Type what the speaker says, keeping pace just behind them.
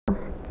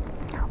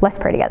Let's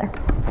pray together.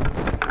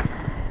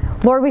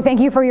 Lord, we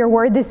thank you for your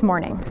word this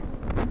morning.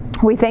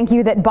 We thank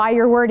you that by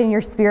your word and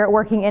your spirit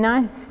working in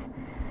us,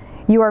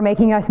 you are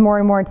making us more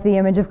and more to the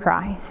image of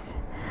Christ,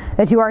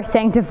 that you are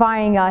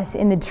sanctifying us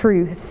in the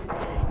truth.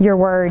 Your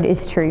word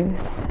is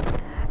truth.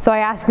 So I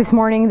ask this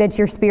morning that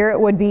your spirit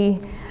would be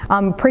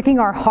pricking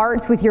our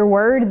hearts with your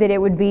word, that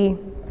it would be,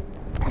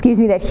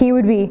 that he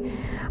would be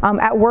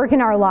at work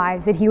in our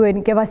lives, that he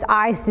would give us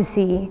eyes to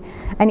see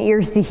and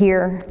ears to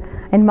hear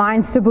and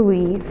minds to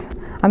believe.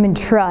 I'm in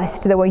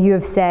trust that what you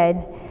have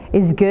said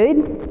is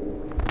good,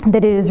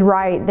 that it is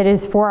right, that it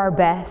is for our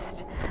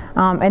best,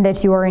 and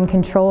that you are in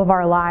control of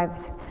our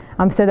lives,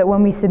 so that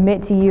when we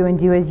submit to you and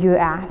do as you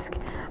ask,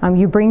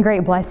 you bring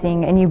great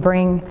blessing and you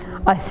bring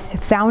us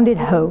founded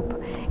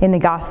hope in the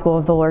gospel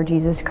of the Lord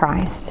Jesus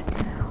Christ.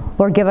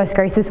 Lord, give us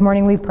grace this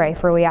morning, we pray,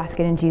 for we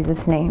ask it in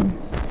Jesus' name.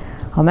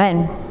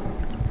 Amen.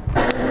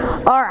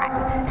 All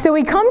right, so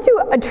we come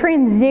to a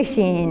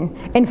transition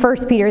in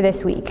 1 Peter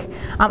this week.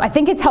 I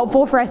think it's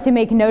helpful for us to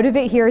make note of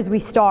it here as we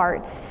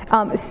start.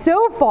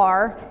 So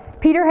far,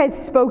 Peter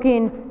has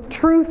spoken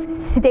truth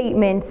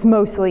statements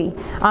mostly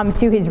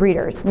to his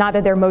readers. Not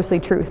that they're mostly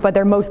truth, but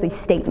they're mostly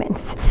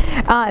statements.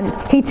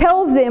 He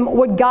tells them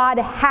what God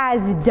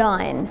has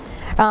done.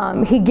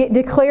 He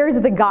declares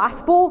the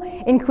gospel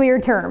in clear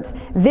terms.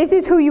 This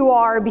is who you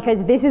are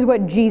because this is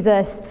what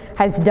Jesus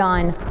has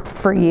done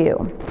for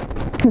you.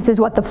 This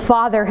is what the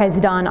Father has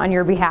done on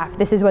your behalf.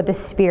 This is what the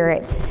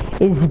Spirit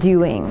is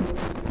doing.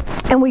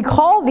 And we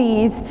call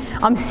these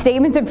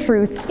statements of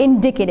truth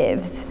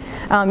indicatives.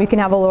 You can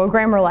have a little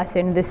grammar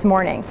lesson this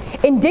morning.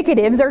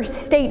 Indicatives are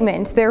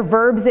statements. They're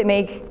verbs that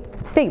make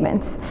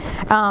statements.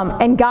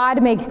 And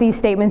God makes these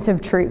statements of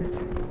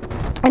truth.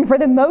 And for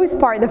the most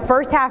part, the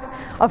first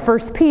half of 1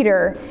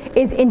 Peter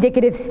is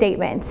indicative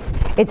statements.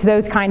 It's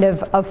those kind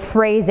of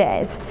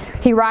phrases.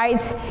 He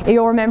writes,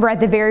 you'll remember at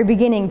the very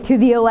beginning, to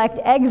the elect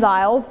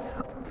exiles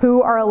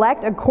who are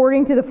elect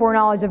according to the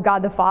foreknowledge of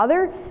God the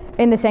Father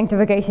in the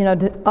sanctification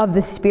of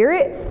the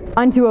Spirit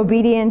unto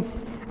obedience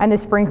and the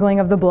sprinkling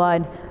of the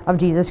blood of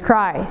Jesus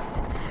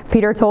Christ.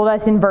 Peter told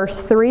us in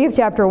verse 3 of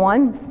chapter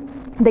 1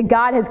 that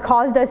God has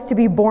caused us to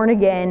be born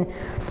again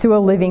to a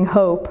living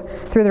hope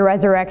through the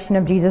resurrection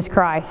of Jesus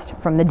Christ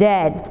from the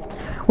dead.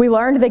 We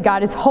learned that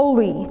God is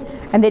holy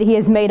and that he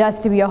has made us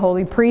to be a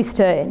holy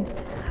priesthood.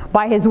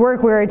 By his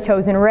work, we are a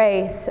chosen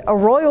race, a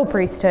royal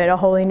priesthood, a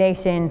holy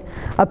nation,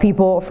 a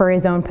people for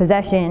his own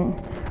possession.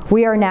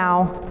 We are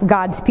now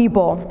God's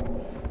people.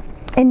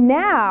 And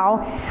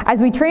now,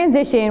 as we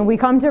transition, we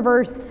come to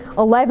verse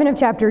 11 of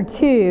chapter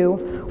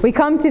 2. We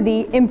come to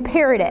the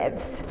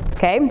imperatives,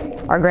 okay?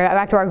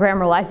 Back to our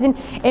grammar lesson.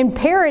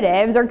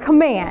 Imperatives are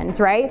commands,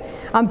 right?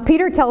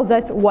 Peter tells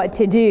us what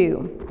to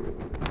do.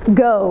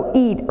 Go,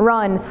 eat,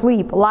 run,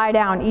 sleep, lie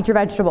down, eat your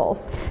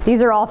vegetables.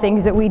 These are all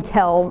things that we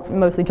tell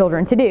mostly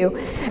children to do.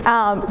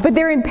 But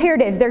they're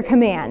imperatives, they're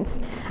commands.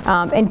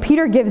 And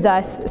Peter gives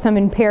us some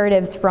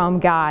imperatives from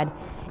God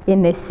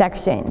in this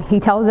section. He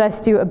tells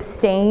us to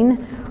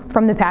abstain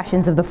from the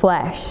passions of the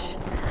flesh,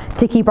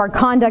 to keep our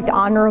conduct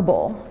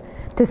honorable,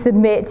 to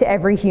submit to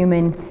every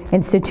human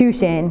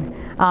institution,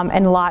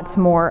 and lots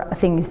more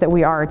things that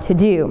we are to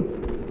do.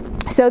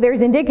 So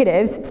there's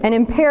indicatives and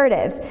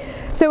imperatives.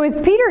 So is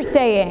Peter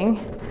saying,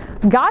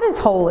 God is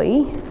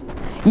holy,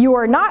 you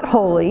are not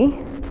holy,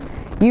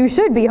 you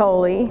should be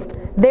holy,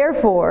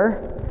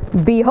 therefore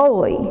be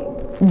holy.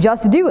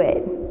 Just do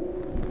it.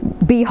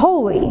 Be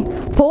holy.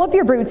 Pull up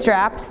your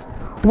bootstraps,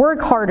 work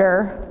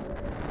harder,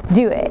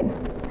 do it.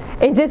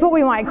 Is this what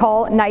we might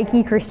call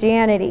Nike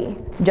Christianity?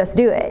 Just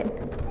do it.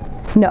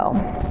 No.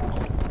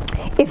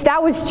 If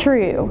that was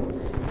true,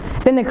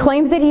 then the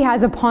claims that he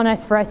has upon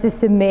us for us to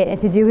submit and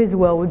to do his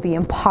will would be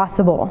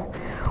impossible.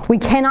 We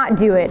cannot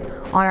do it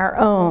on our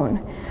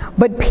own.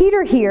 But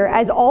Peter here,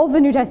 as all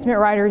the New Testament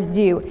writers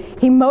do,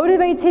 he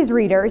motivates his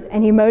readers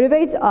and he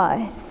motivates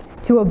us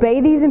to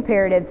obey these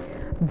imperatives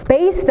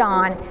based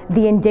on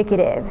the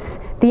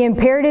indicatives. The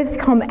imperatives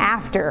come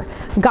after.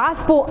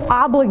 Gospel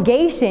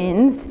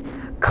obligations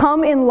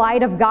come in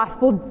light of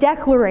gospel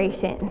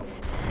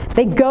declarations.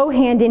 They go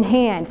hand in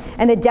hand,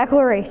 and the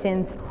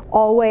declarations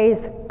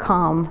always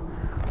come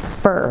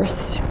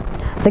first.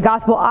 The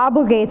gospel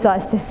obligates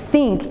us to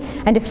think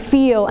and to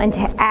feel and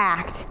to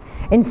act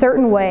in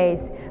certain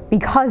ways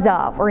because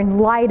of or in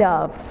light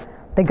of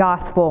the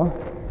gospel,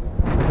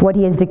 what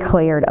he has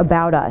declared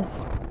about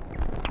us.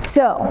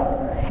 So,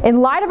 in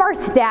light of our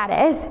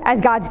status as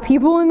God's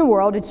people in the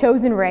world, a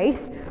chosen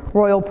race,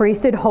 royal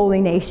priesthood,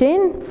 holy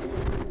nation,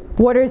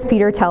 what does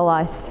Peter tell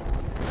us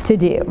to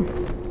do?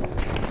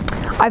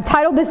 I've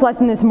titled this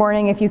lesson this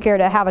morning, if you care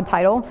to have a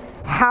title,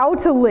 How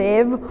to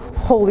Live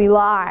Holy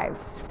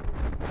Lives.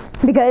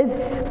 Because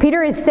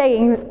Peter is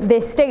saying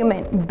this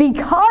statement,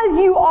 because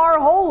you are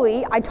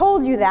holy, I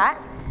told you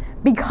that,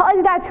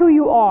 because that's who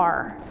you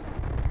are,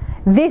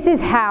 this is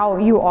how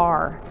you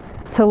are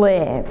to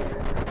live.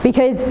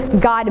 Because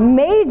God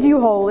made you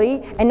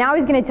holy, and now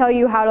he's going to tell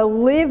you how to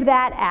live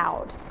that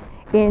out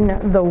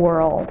in the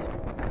world.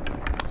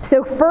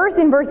 So first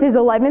in verses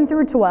 11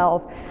 through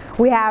 12,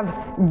 we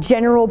have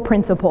general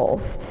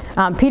principles.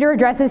 Peter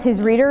addresses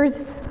his readers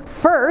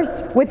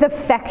first with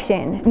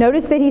affection.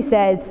 Notice that he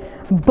says,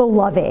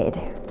 beloved.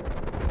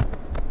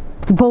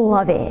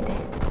 Beloved.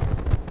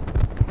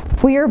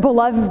 We are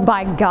beloved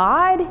by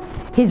God.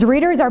 His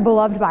readers are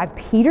beloved by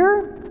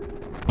Peter.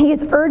 He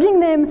is urging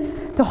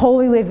them to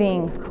holy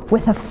living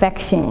with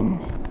affection.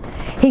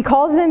 He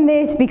calls them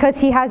this because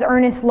he has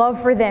earnest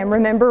love for them.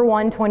 Remember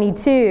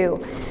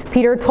 1:22.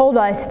 Peter told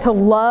us to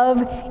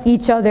love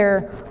each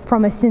other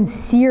from a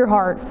sincere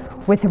heart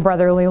with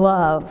brotherly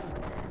love.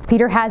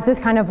 Peter has this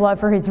kind of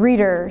love for his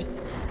readers,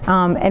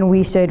 and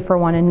we should for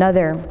one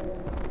another.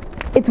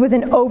 It's with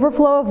an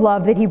overflow of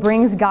love that he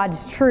brings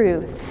God's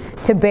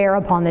truth to bear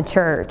upon the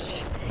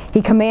church.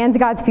 He commands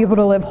God's people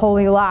to live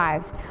holy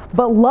lives,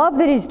 but love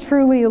that is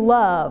truly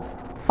love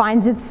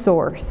finds its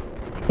source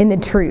in the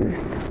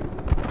truth.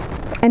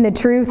 And the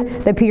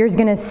truth that Peter's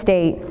going to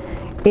state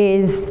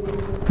is,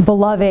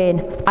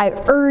 beloved, I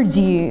urge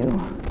you,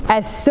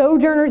 as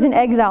sojourners and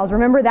exiles,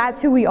 remember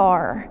that's who we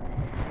are,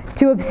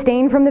 to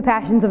abstain from the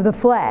passions of the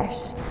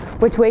flesh,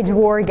 which wage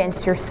war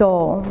against your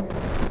soul.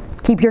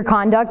 Keep your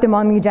conduct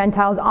among the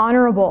Gentiles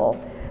honorable,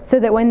 so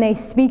that when they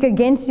speak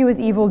against you as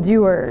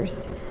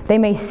evildoers, they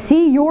may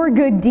see your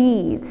good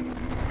deeds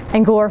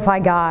and glorify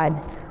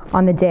God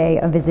on the day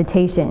of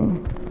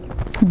visitation.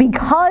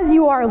 Because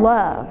you are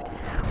loved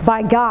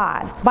by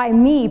God, by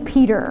me,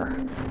 Peter,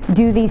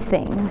 do these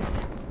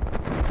things.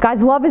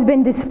 God's love has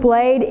been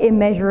displayed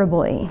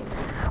immeasurably,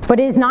 but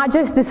it is not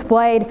just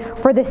displayed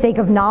for the sake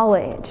of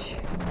knowledge.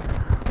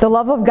 The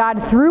love of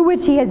God through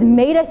which he has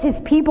made us his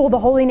people, the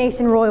holy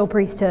nation, royal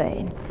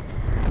priesthood.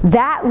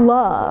 That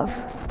love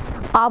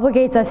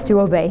obligates us to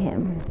obey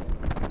him.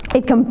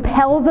 It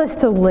compels us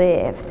to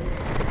live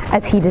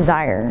as he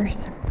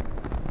desires.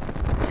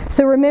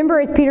 So remember,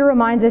 as Peter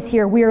reminds us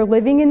here, we are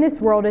living in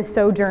this world as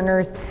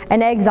sojourners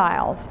and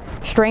exiles,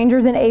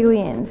 strangers and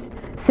aliens,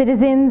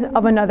 citizens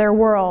of another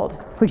world,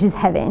 which is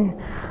heaven,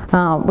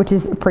 which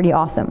is pretty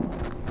awesome.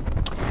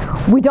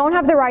 We don't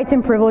have the rights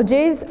and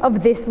privileges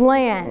of this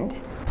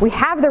land. We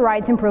have the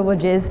rights and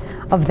privileges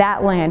of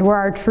that land where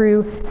our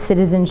true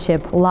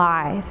citizenship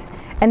lies.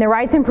 And the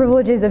rights and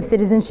privileges of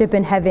citizenship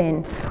in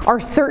heaven are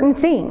certain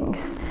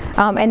things,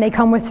 and they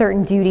come with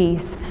certain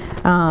duties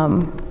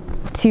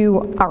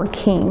to our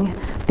King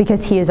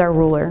because he is our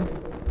ruler.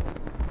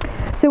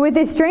 So with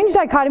this strange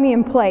dichotomy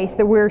in place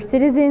that we're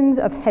citizens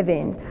of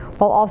heaven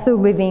while also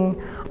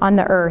living on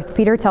the earth,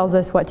 Peter tells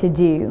us what to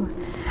do.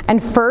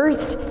 And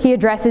first, he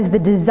addresses the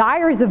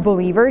desires of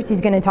believers.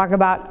 He's going to talk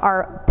about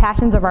our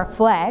passions of our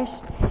flesh.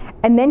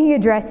 And then he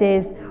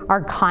addresses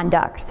our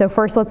conduct. So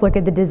first, let's look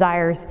at the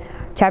desires.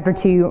 Chapter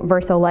 2,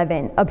 verse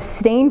 11.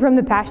 Abstain from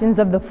the passions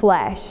of the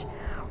flesh,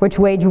 which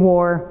wage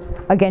war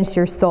against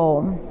your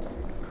soul.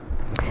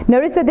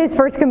 Notice that this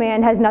first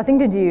command has nothing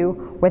to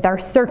do with our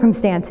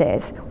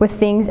circumstances, with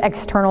things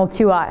external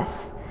to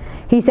us.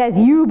 He says,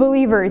 you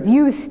believers,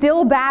 you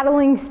still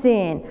battling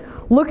sin,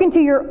 look into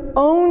your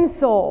own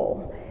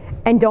soul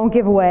and don't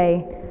give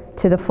way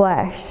to the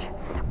flesh.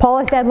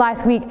 Paula said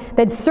last week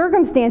that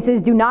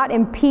circumstances do not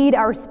impede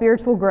our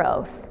spiritual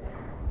growth.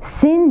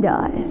 Sin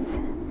does.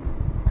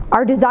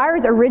 Our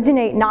desires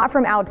originate not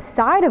from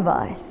outside of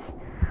us,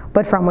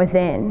 but from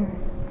within.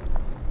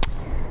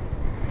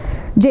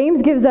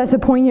 James gives us a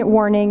poignant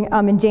warning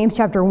in James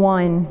chapter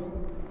 1,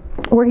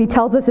 where he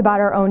tells us about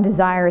our own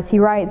desires. He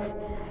writes,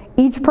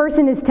 each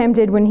person is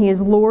tempted when he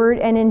is lured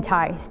and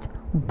enticed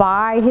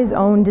by his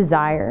own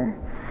desire.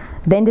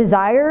 Then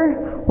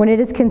desire, when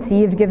it is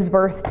conceived, gives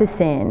birth to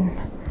sin.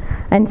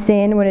 And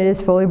sin, when it is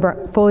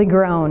fully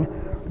grown,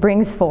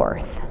 brings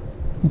forth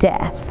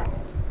death.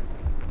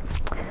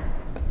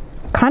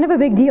 Kind of a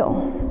big deal,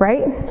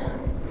 right?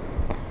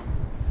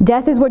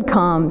 Death is what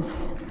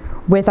comes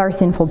with our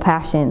sinful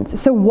passions.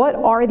 So what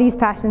are these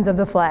passions of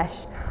the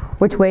flesh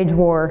which wage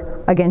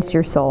war against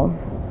your soul?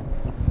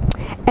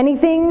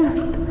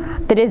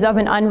 Anything that is of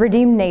an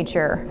unredeemed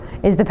nature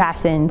is the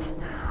passions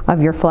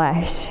of your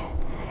flesh.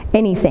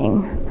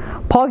 Anything.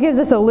 Paul gives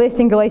us a list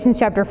in Galatians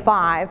chapter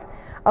 5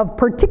 of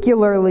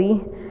particular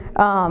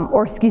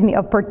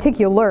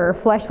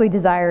fleshly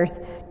desires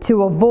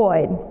to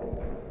avoid.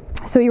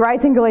 So he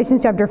writes in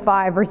Galatians chapter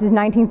 5, verses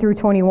 19 through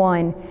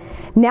 21,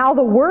 now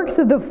the works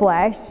of the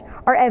flesh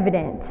are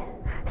evident: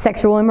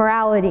 sexual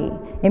immorality,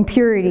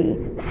 impurity,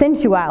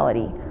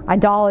 sensuality,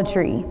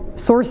 idolatry,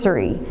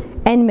 sorcery,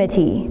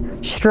 enmity,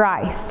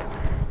 strife,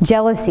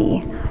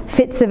 jealousy,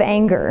 fits of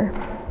anger,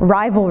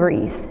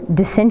 rivalries,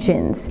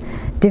 dissensions,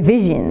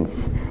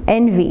 divisions,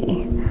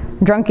 envy,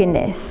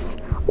 drunkenness,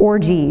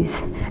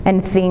 orgies,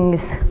 and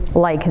things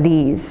like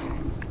these.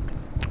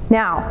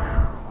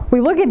 Now, we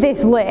look at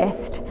this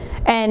list,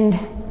 and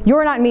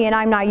you're not me and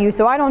I'm not you,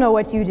 so I don't know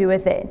what you do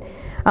with it.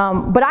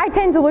 But I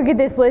tend to look at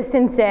this list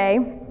and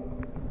say,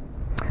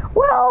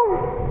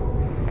 well,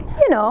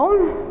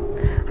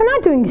 I'm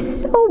not doing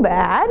so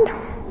bad.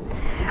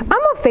 I'm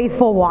a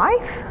faithful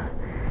wife.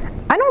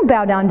 I don't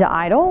bow down to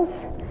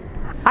idols.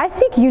 I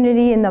seek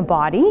unity in the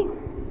body.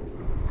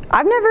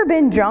 I've never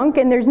been drunk,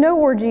 and there's no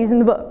orgies in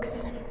the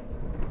books.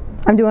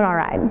 I'm doing all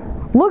right.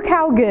 Look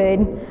how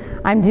good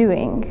I'm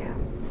doing.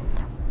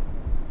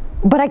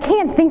 But I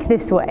can't think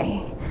this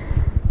way.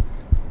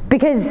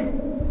 Because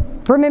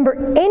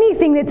remember,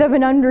 anything that's of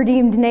an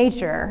unredeemed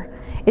nature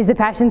is the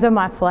passions of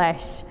my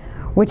flesh,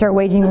 which are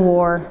waging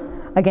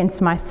war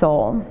against my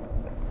soul.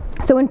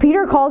 So when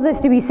Peter calls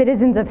us to be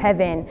citizens of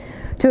heaven,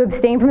 to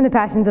abstain from the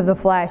passions of the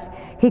flesh,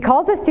 he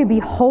calls us to be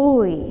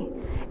holy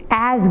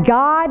as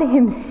God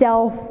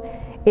himself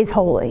is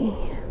holy.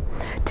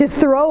 To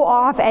throw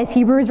off, as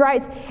Hebrews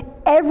writes,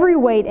 every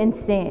weight and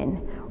sin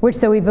which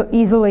so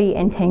easily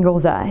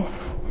entangles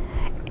us.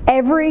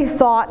 Every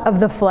thought of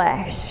the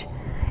flesh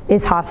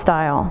is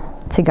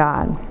hostile to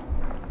God.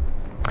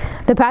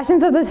 The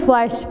passions of this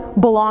flesh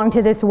belong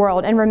to this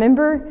world. And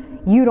remember,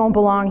 you don't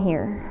belong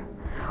here.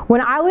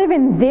 When I live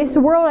in this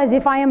world as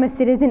if I am a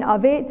citizen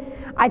of it,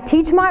 I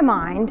teach my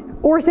mind,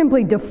 or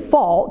simply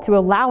default to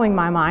allowing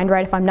my mind,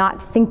 right, if I'm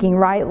not thinking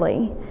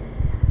rightly.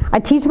 I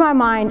teach my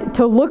mind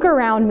to look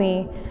around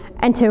me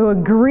and to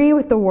agree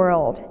with the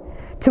world,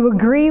 to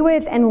agree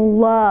with and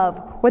love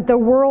what the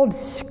world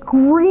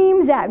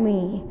screams at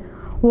me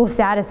will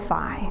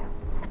satisfy.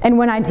 And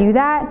when I do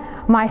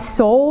that, my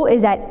soul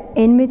is at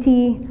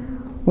enmity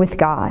with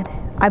God.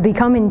 I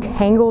become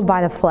entangled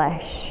by the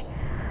flesh.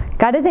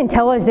 God doesn't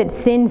tell us that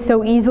sin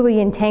so easily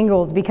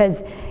entangles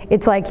because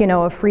it's like,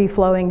 a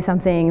free-flowing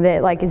something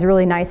that is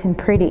really nice and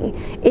pretty.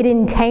 It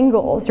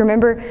entangles.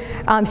 Remember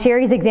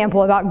Sherry's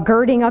example about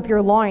girding up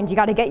your loins. You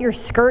got to get your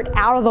skirt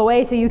out of the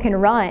way so you can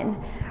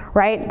run,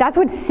 right? That's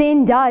what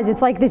sin does.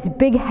 It's like this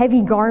big,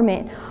 heavy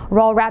garment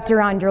all wrapped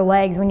around your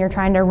legs when you're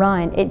trying to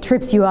run. It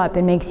trips you up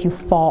and makes you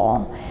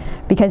fall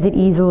because it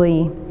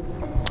easily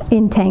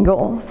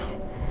entangles.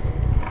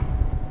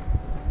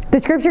 The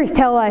scriptures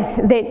tell us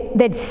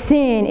that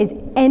sin is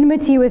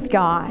enmity with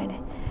God.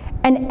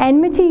 And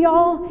enmity,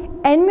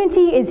 y'all,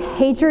 enmity is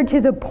hatred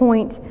to the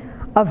point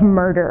of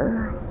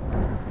murder.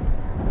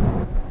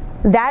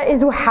 That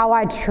is how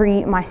I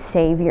treat my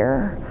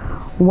Savior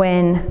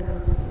when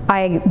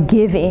I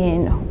give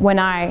in, when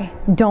I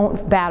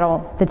don't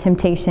battle the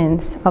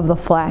temptations of the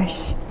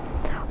flesh.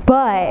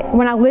 But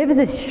when I live as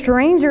a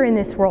stranger in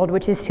this world,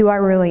 which is who I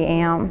really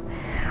am,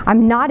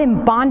 I'm not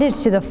in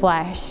bondage to the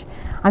flesh.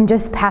 I'm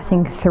just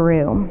passing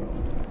through.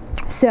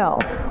 So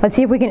let's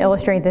see if we can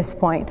illustrate this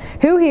point.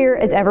 Who here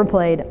has ever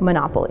played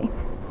Monopoly?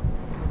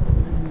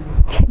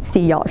 See,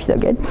 y'all are so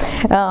good.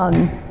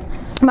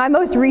 My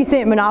most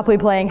recent Monopoly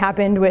playing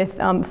happened with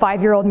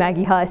 5-year-old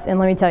Maggie Huss, and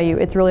let me tell you,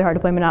 it's really hard to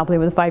play Monopoly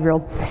with a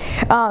 5-year-old.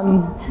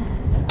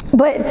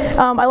 But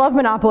I love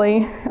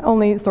Monopoly,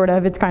 only sort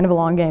of. It's kind of a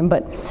long game.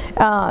 But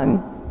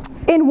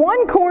in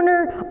one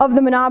corner of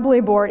the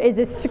Monopoly board is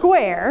a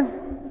square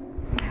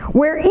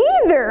where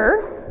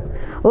either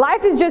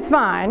life is just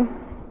fine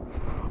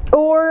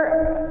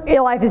or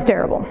life is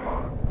terrible.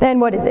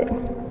 And what is it?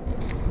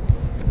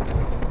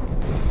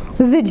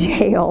 The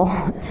jail,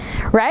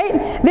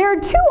 right? There are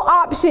two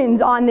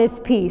options on this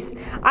piece.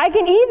 I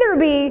can either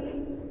be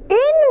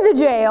in the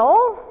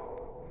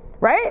jail,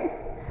 right?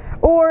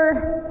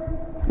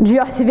 Or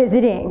just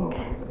visiting,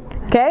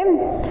 okay?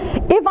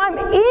 If I'm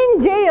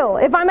in jail,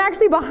 if I'm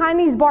actually behind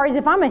these bars,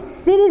 if I'm a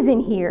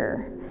citizen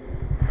here,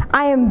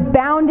 I am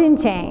bound in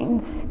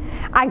chains.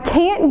 I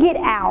can't get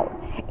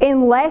out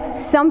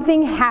unless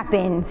something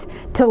happens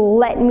to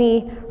let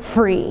me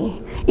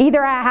free.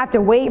 Either I have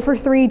to wait for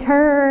 3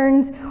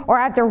 turns, or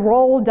I have to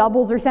roll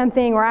doubles or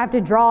something, or I have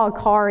to draw a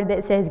card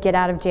that says get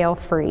out of jail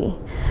free.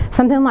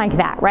 Something like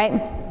that,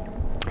 right?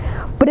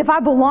 But if I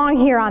belong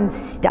here, I'm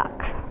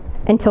stuck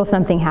until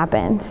something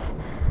happens.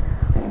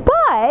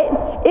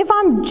 But if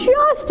I'm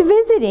just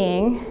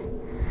visiting,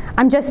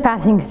 I'm just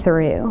passing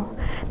through.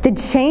 The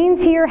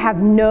chains here have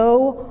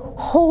no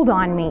hold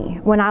on me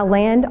when I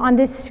land on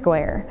this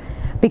square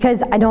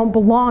because I don't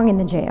belong in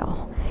the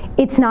jail.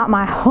 It's not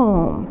my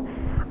home.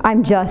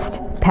 I'm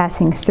just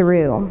passing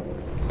through.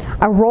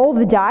 I roll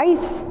the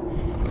dice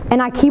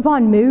and I keep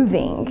on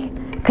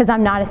moving because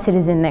I'm not a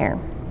citizen there.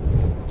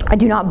 I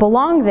do not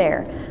belong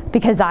there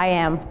because I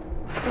am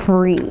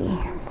free.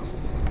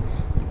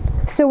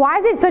 So why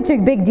is it such a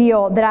big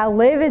deal that I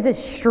live as a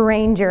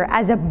stranger,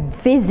 as a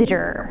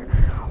visitor,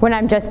 when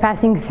I'm just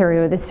passing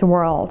through this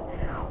world?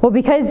 Well,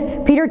 because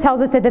Peter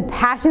tells us that the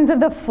passions of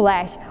the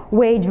flesh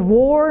wage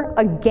war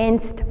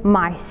against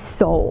my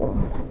soul.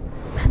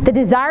 The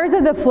desires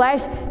of the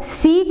flesh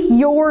seek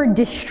your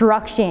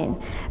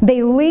destruction.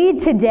 They lead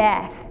to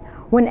death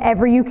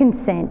whenever you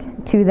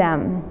consent to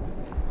them.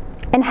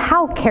 And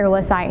how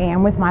careless I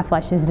am with my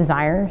flesh's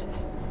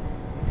desires.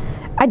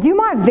 I do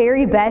my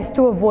very best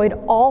to avoid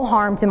all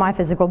harm to my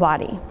physical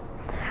body.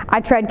 I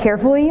tread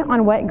carefully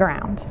on wet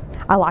ground.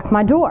 I lock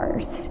my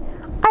doors.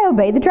 I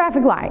obey the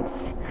traffic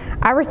lights.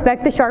 I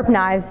respect the sharp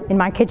knives in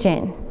my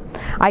kitchen.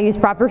 I use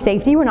proper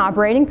safety when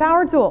operating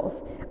power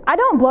tools. I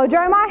don't blow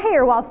dry my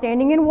hair while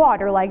standing in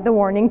water like the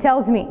warning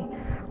tells me,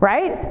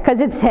 right?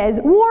 Because it says,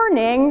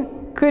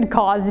 warning could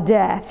cause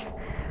death.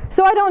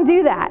 So I don't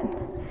do that.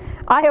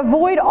 I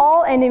avoid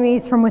all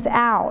enemies from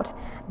without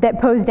that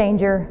pose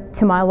danger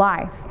to my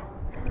life.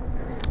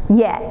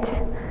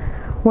 Yet,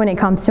 when it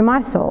comes to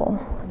my soul.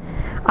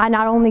 I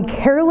not only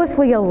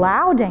carelessly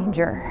allow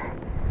danger,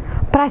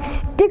 but I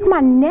stick my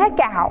neck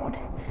out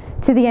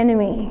to the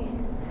enemy.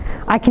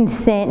 I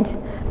consent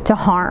to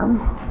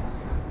harm.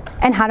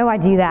 And how do I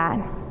do that?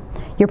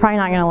 You're probably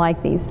not going to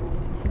like these.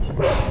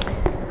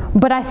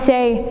 But I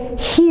say,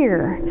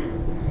 here,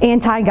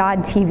 anti-God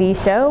TV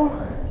show,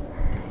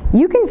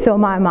 you can fill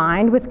my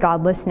mind with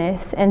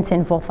godlessness and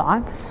sinful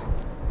thoughts.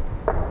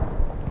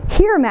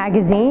 Here,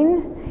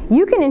 magazine,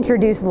 you can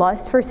introduce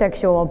lust for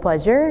sexual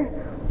pleasure,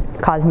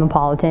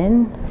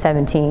 Cosmopolitan,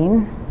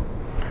 17,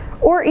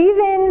 or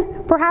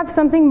even perhaps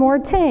something more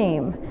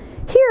tame.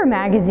 Here,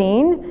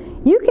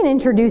 magazine, you can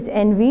introduce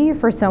envy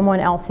for someone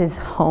else's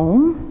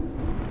home,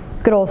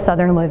 good old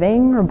Southern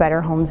Living or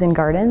Better Homes and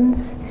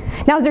Gardens.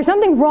 Now, is there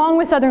something wrong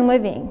with Southern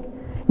Living?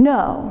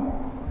 No.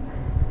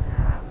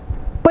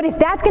 But if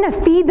that's going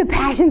to feed the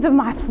passions of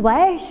my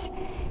flesh,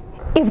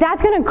 if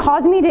that's going to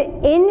cause me to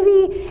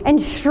envy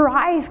and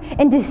strife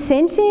and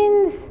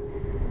dissensions,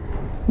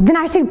 then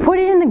I should put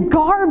it in the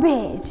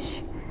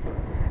garbage,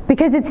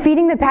 because it's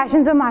feeding the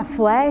passions of my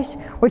flesh,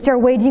 which are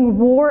waging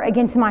war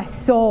against my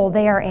soul.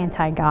 They are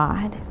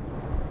anti-God.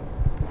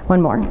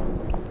 One more.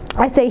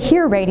 I say,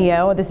 here,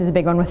 radio. This is a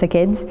big one with the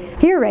kids.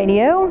 Here,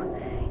 radio.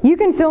 You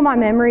can fill my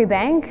memory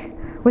bank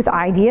with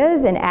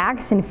ideas and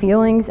acts and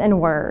feelings and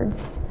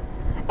words.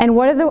 And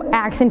what do the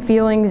acts and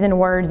feelings and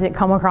words that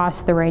come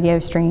across the radio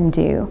stream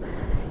do?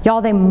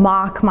 Y'all, they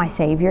mock my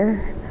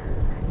Savior.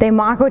 They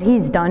mock what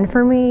he's done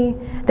for me.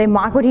 They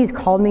mock what he's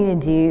called me to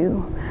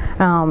do.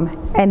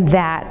 And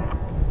that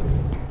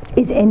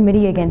is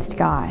enmity against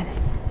God.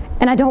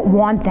 And I don't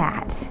want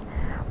that.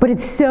 But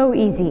it's so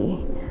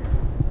easy.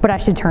 But I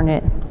should turn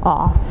it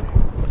off.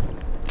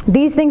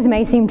 These things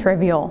may seem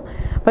trivial,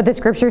 but the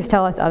scriptures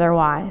tell us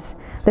otherwise.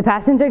 The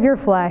passions of your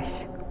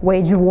flesh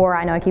wage war,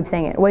 I know I keep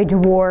saying it, wage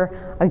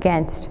war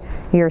against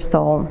your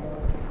soul.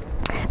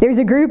 There's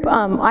a group,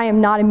 I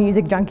am not a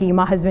music junkie,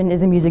 my husband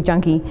is a music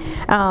junkie,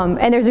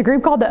 and there's a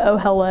group called the Oh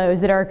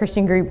Hellos that are a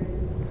Christian group,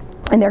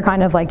 and they're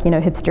kind of like,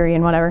 hipstery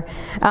and whatever,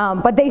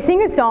 but they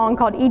sing a song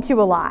called Eat You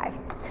Alive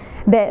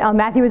that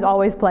Matthew is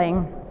always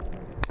playing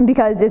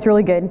because it's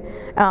really good,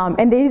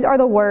 and these are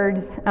the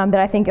words that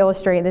I think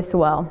illustrate this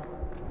well.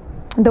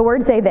 The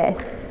words say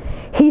this: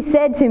 He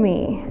said to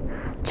me,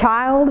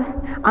 child,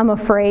 I'm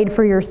afraid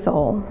for your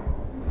soul.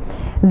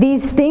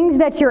 These things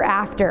that you're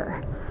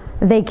after,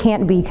 they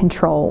can't be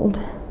controlled.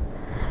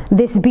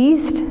 This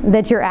beast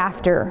that you're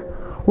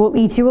after will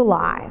eat you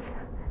alive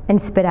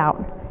and spit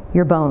out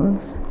your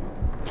bones.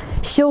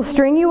 She'll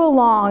string you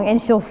along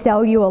and she'll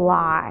sell you a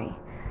lie,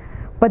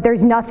 but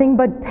there's nothing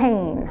but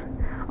pain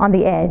on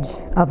the edge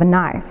of a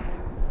knife.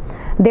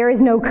 There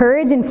is no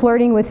courage in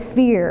flirting with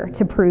fear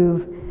to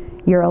prove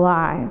you're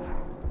alive.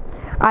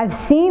 I've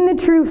seen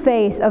the true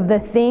face of the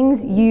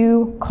things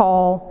you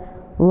call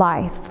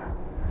life,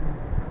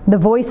 the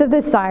voice of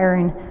the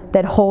siren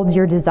that holds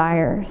your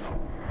desires.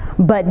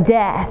 But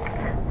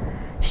death,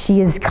 she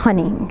is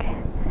cunning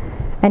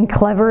and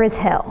clever as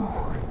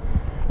hell,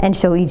 and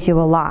she'll eat you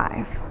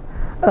alive.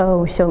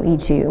 Oh, she'll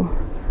eat you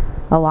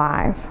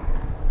alive.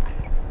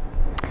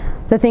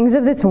 The things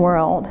of this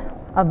world,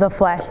 of the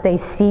flesh, they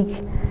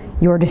seek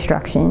your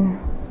destruction.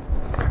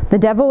 The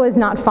devil is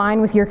not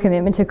fine with your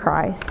commitment to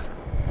Christ.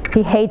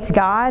 He hates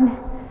God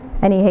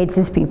and he hates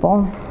his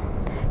people.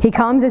 He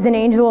comes as an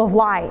angel of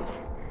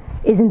light.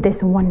 Isn't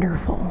this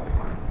wonderful?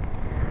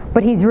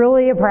 But he's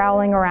really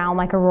prowling around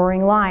like a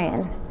roaring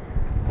lion,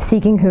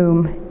 seeking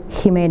whom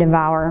he may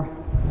devour.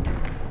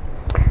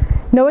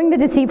 Knowing the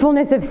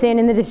deceitfulness of sin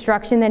and the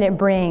destruction that it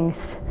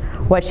brings,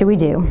 what should we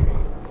do?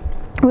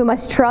 We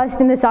must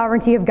trust in the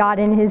sovereignty of God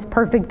and his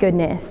perfect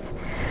goodness.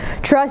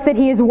 Trust that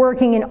he is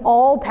working in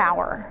all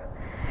power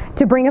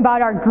to bring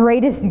about our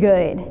greatest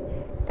good.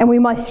 And we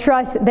must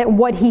trust that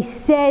what he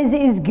says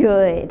is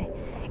good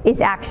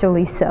is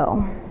actually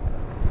so.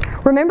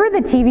 Remember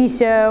the TV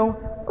show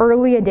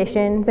Early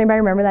Edition? Does anybody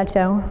remember that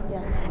show?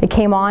 Yes. It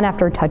came on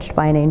after Touched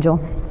by an Angel.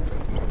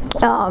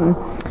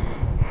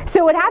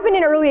 So what happened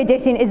in Early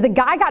Edition is the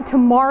guy got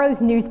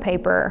tomorrow's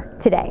newspaper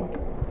today.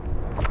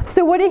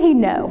 So what did he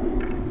know?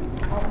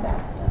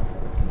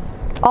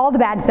 All the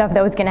bad stuff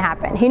that was going to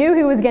happen. He knew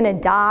who was going to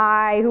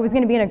die, who was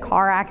going to be in a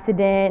car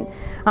accident,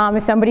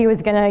 if somebody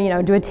was going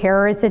to, do a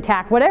terrorist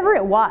attack, whatever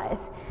it was.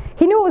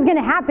 He knew what was going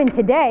to happen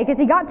today because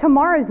he got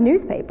tomorrow's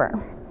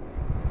newspaper.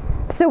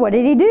 So what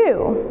did he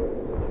do?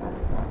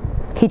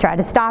 He tried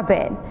to stop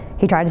it.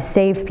 He tried to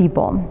save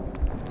people.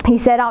 He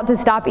set out to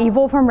stop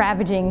evil from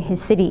ravaging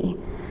his city.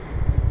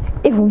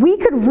 If we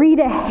could read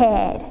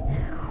ahead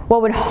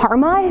what would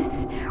harm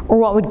us or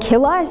what would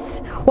kill us,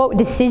 what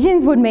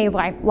decisions would make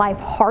life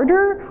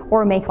harder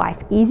or make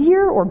life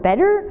easier or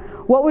better,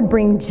 what would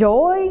bring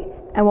joy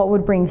and what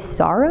would bring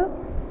sorrow,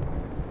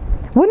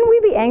 wouldn't we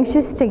be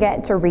anxious to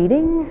get to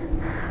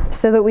reading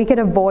so that we could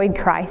avoid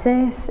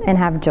crisis and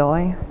have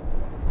joy?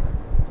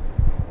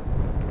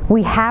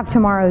 We have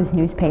tomorrow's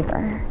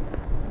newspaper.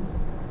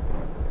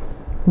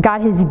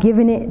 God has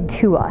given it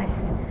to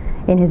us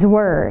in his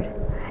word.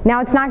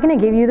 Now, it's not going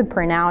to give you the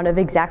printout of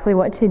exactly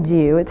what to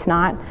do. It's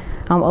not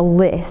a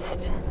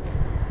list.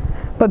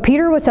 But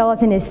Peter will tell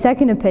us in his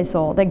second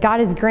epistle that God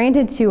has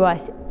granted to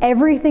us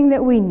everything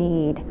that we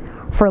need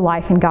for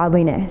life and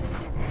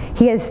godliness.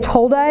 He has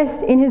told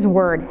us in his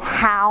word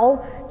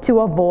how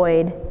to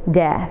avoid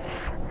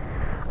death.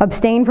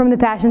 Abstain from the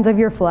passions of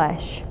your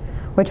flesh,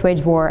 which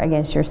wage war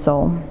against your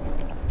soul.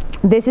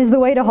 This is the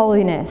way to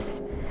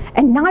holiness.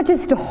 And not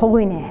just to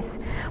holiness,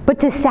 but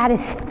to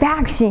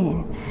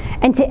satisfaction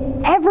and to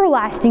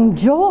everlasting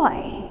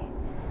joy.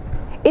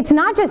 It's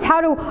not just how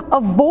to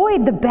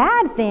avoid the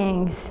bad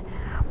things,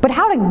 but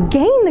how to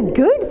gain the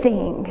good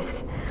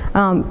things,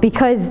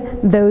 because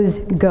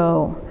those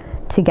go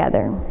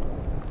together.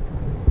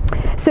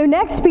 So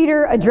next,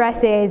 Peter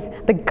addresses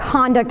the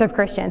conduct of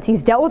Christians.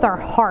 He's dealt with our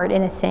heart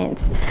in a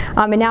sense,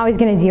 and now he's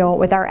going to deal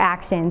with our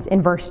actions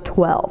in verse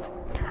 12.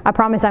 I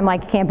promise I'm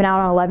like camping out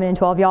on 11 and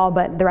 12, y'all,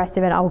 but the rest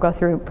of it I will go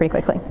through pretty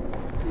quickly.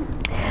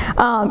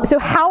 So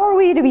how are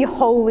we to be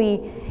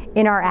holy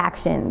in our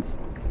actions?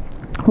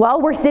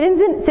 Well, we're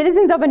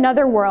citizens of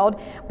another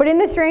world, but in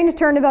the strange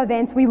turn of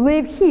events, we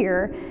live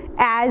here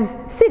as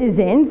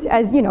citizens,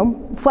 as,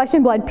 flesh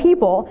and blood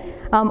people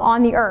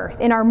on the earth,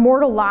 in our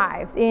mortal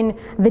lives, in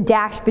the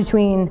dash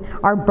between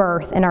our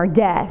birth and our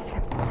death.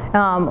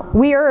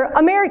 We are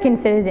American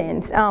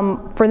citizens,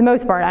 for the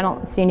most part. I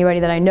don't see anybody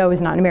that I know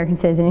is not an American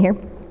citizen here.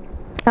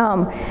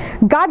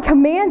 God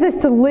commands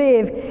us to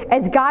live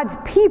as God's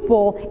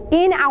people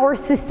in our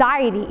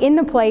society, in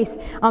the place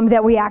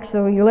that we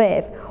actually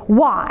live.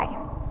 Why?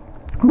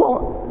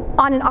 Well,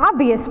 on an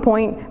obvious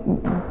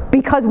point,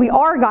 because we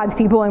are God's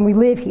people and we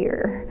live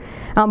here.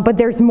 But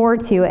there's more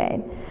to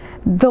it.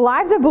 The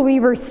lives of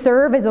believers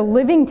serve as a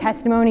living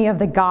testimony of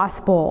the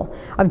gospel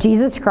of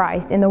Jesus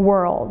Christ in the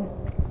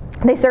world.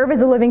 They serve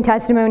as a living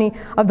testimony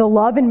of the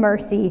love and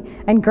mercy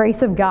and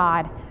grace of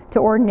God to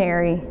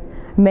ordinary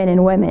men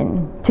and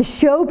women, to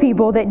show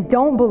people that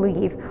don't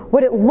believe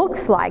what it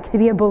looks like to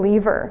be a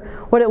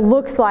believer, what it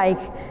looks like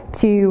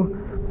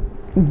to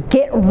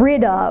get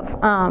rid of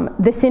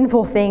the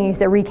sinful things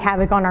that wreak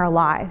havoc on our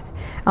lives,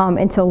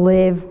 and to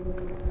live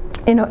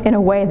in a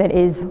way that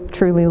is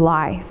truly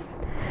life.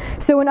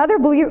 So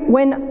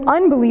when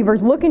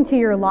unbelievers look into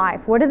your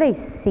life, what do they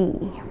see?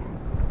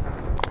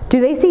 Do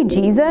they see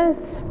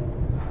Jesus?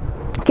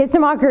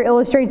 Kistemacher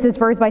illustrates this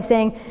verse by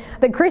saying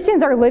that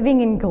Christians are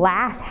living in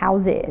glass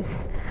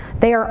houses.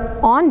 They are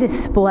on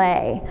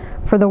display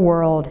for the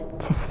world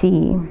to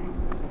see.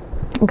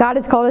 God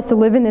has called us to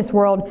live in this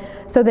world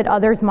so that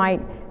others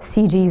might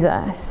see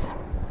Jesus.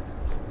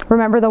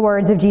 Remember the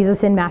words of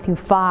Jesus in Matthew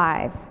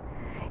 5.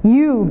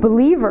 You,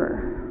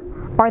 believer,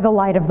 are the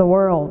light of the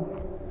world.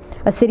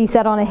 A city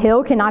set on a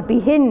hill cannot be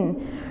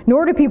hidden,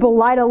 nor do people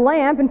light a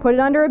lamp and put it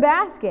under a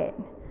basket,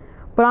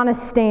 but on a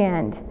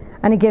stand,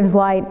 and it gives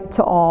light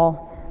to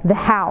all the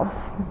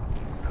house.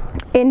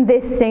 In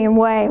this same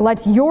way,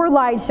 let your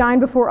light shine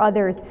before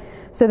others,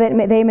 so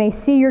that they may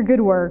see your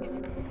good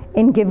works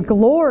and give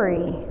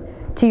glory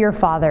to your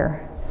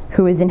Father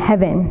who is in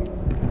heaven.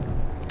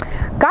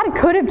 God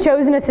could have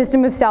chosen a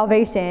system of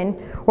salvation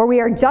where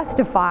we are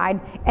justified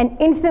and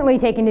instantly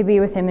taken to be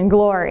with him in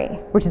glory,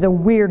 which is a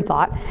weird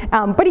thought.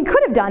 But he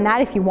could have done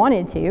that if he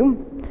wanted to,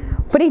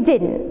 but he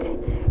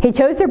didn't. He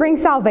chose to bring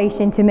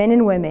salvation to men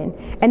and women,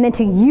 and then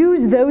to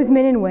use those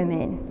men and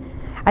women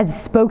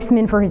as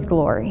spokesmen for his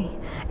glory,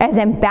 as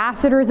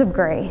ambassadors of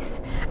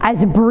grace,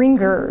 as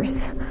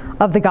bringers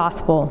of the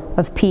gospel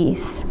of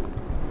peace.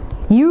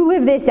 You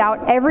live this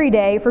out every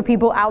day for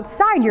people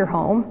outside your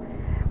home,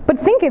 but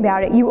think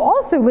about it, you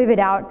also live it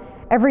out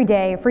every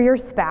day for your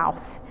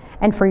spouse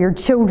and for your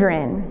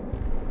children.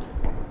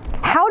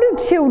 How do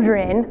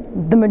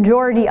children, the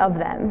majority of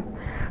them,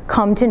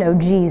 come to know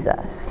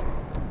Jesus?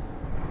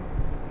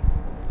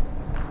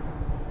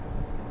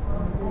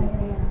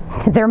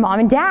 Their mom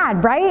and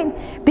dad,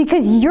 right?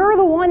 Because you're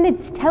the one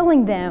that's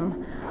telling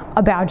them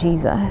about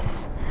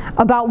Jesus,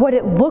 about what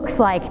it looks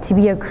like to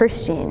be a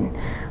Christian,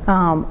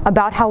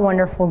 about how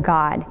wonderful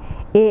God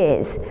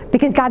is.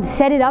 Because God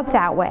set it up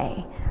that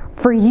way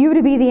for you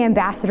to be the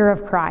ambassador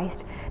of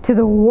Christ to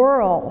the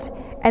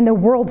world, and the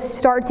world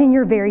starts in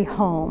your very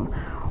home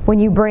when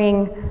you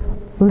bring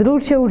little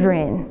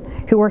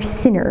children who are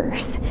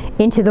sinners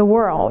into the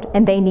world,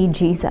 and they need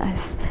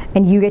Jesus,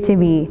 and you get to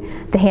be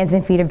the hands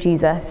and feet of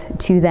Jesus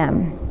to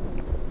them.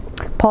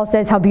 Paul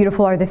says, how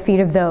beautiful are the feet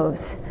of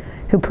those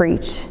who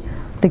preach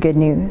the good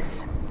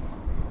news.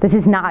 This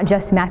is not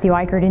just Matthew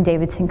Eichert and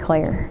David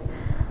Sinclair.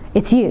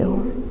 It's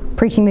you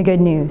preaching the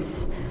good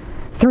news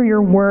through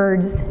your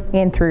words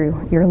and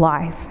through your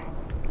life.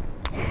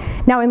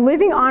 Now, in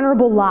living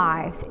honorable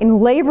lives, in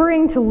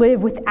laboring to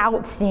live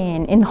without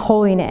sin, in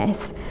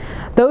holiness,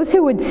 those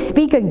who would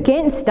speak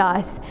against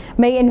us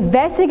may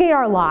investigate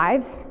our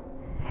lives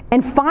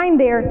and find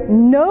there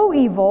no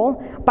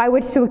evil by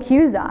which to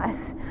accuse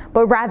us,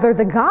 but rather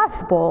the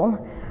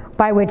gospel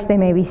by which they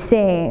may be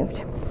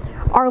saved.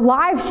 Our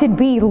lives should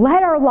be,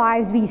 let our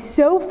lives be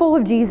so full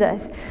of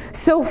Jesus,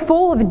 so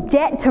full of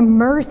debt to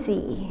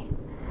mercy,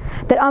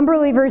 that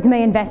unbelievers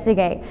may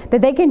investigate,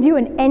 that they can do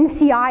an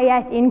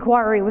NCIS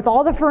inquiry with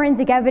all the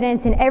forensic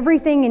evidence and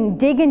everything and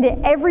dig into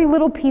every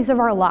little piece of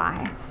our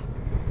lives.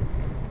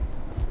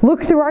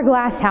 Look through our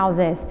glass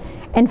houses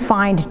and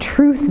find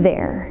truth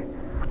there,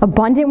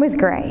 abundant with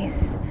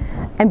grace,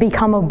 and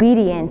become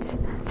obedient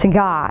to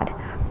God,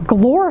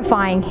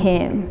 glorifying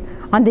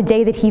Him on the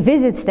day that He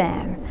visits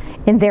them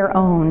in their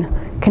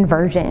own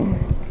conversion.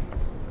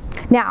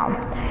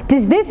 Now,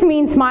 does this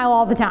mean smile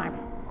all the time?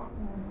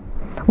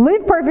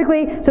 Live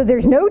perfectly so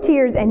there's no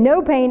tears and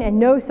no pain and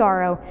no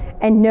sorrow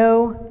and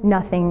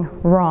nothing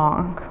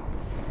wrong.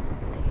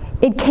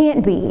 It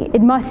can't be.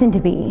 It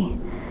mustn't be.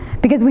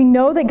 Because we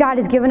know that God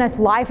has given us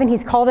life and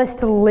He's called us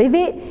to live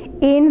it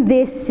in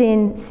this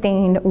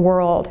sin-stained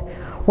world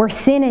where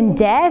sin and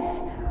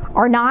death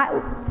are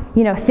not,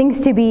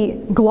 things to be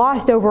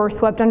glossed over or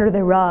swept under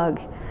the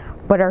rug,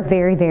 but are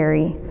very,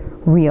 very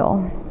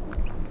real.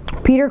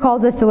 Peter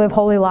calls us to live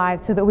holy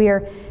lives so that we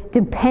are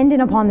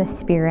dependent upon the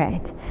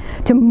Spirit,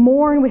 to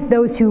mourn with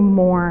those who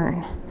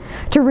mourn,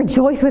 to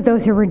rejoice with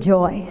those who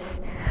rejoice,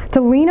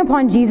 to lean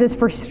upon Jesus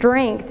for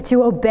strength,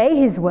 to obey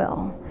His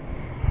will,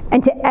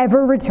 and to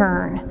ever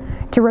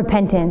return to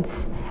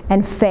repentance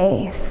and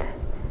faith.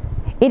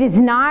 It is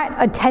not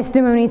a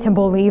testimony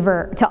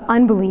to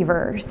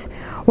unbelievers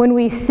when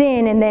we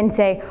sin and then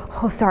say,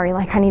 oh, sorry,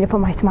 I need to put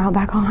my smile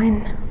back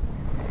on.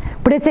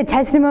 But it's a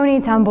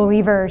testimony to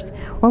unbelievers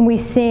when we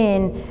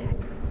sin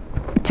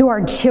to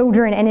our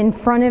children and in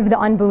front of the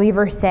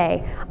unbelievers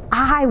say,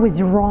 I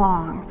was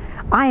wrong.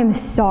 I am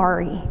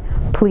sorry.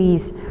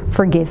 Please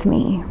forgive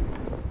me.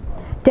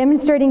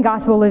 Demonstrating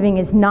gospel living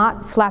is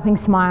not slapping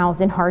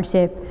smiles in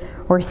hardship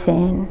or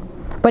sin,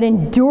 but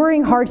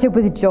enduring hardship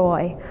with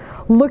joy,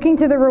 looking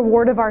to the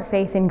reward of our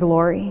faith in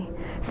glory,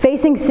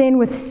 facing sin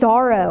with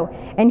sorrow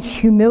and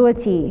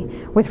humility,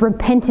 with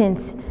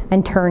repentance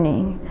and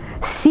turning,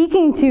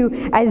 seeking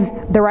to, as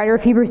the writer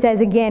of Hebrews says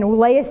again,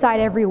 lay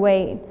aside every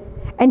weight,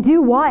 and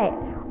do what?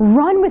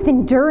 Run with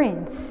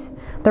endurance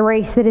the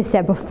race that is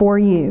set before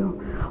you,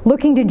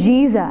 looking to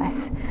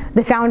Jesus,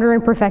 the founder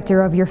and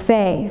perfecter of your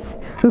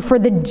faith, who for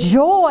the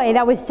joy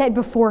that was set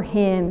before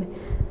Him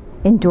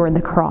endured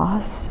the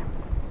cross,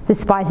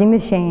 despising the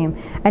shame,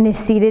 and is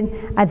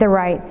seated at the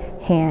right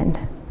hand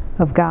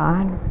of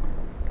God.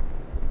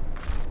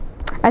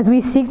 As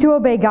we seek to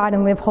obey God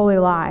and live holy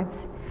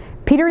lives,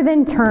 Peter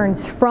then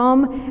turns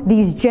from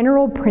these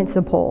general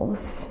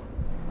principles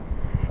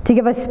to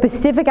give us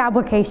specific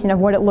application of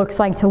what it looks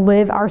like to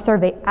live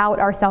out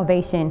our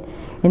salvation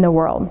in the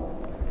world.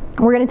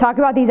 We're going to talk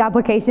about these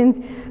applications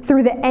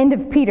through the end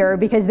of Peter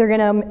because they're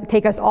going to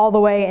take us all the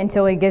way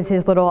until he gives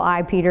his little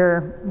I,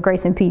 Peter,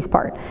 grace and peace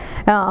part.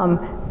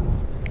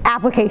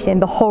 Application,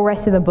 the whole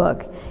rest of the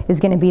book is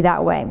going to be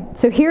that way.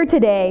 So here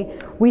today,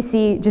 we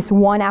see just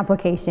one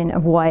application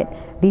of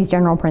what these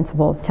general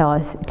principles tell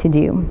us to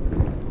do.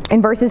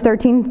 In verses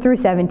 13 through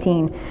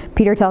 17,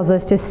 Peter tells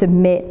us to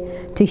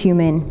submit to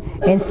human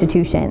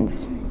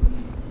institutions.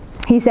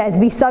 He says,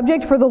 be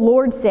subject for the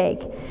Lord's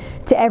sake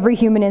to every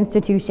human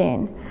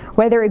institution,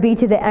 whether it be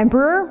to the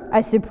emperor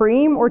as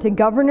supreme or to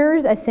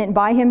governors as sent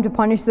by him to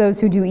punish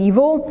those who do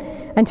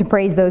evil and to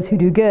praise those who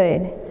do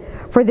good.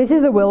 For this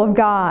is the will of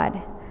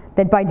God,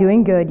 that by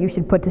doing good you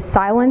should put to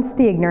silence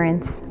the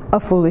ignorance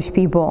of foolish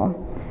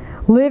people.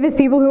 Live as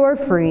people who are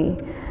free,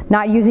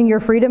 not using your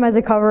freedom as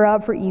a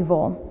cover-up for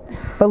evil,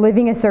 but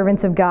living as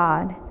servants of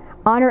God.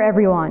 Honor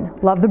everyone,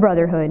 love the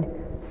brotherhood,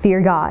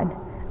 fear God,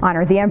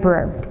 honor the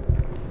emperor.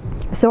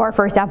 So our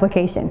first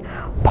application.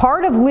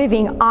 Part of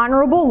living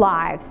honorable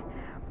lives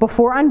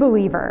before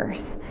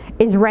unbelievers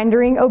is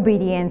rendering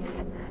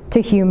obedience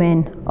to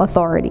human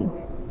authority,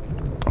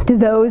 to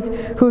those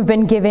who have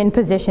been given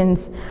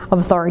positions of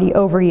authority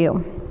over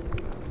you.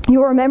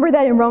 You'll remember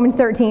that in Romans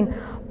 13,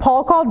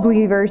 Paul called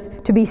believers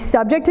to be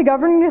subject to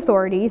governing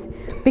authorities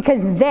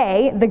because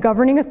they, the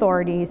governing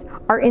authorities,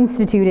 are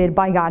instituted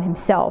by God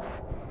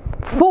Himself.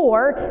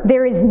 For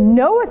there is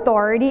no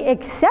authority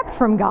except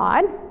from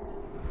God,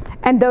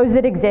 and those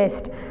that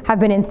exist have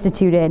been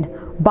instituted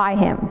by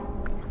Him.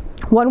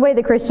 One way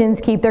that Christians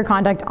keep their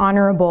conduct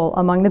honorable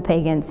among the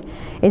pagans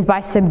is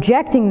by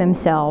subjecting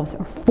themselves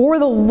for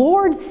the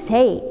Lord's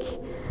sake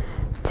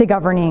to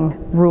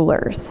governing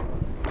rulers.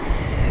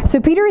 So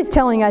Peter is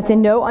telling us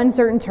in no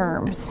uncertain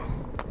terms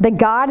that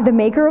God, the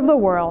maker of the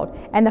world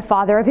and the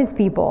father of His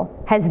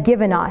people, has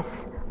given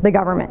us the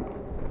government.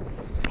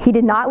 He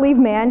did not leave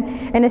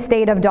man in a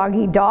state of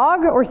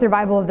dog-eat-dog or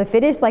survival of the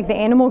fittest like the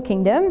animal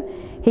kingdom.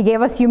 He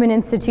gave us human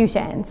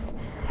institutions.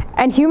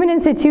 And human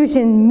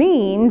institution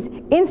means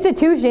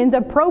institutions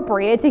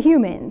appropriate to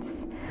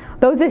humans.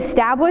 Those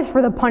established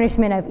for the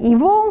punishment of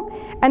evil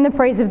and the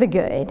praise of the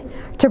good,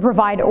 to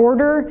provide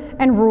order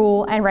and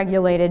rule and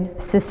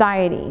regulated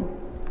society.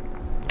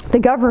 The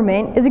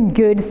government is a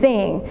good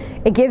thing.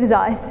 It gives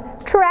us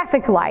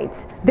traffic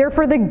lights. They're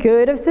for the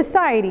good of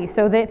society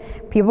so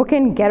that people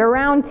can get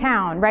around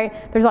town,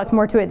 right? There's lots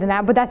more to it than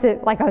that, but that's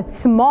like a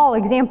small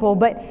example.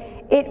 But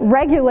it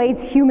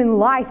regulates human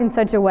life in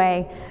such a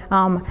way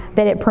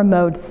that it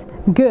promotes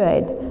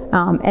good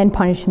and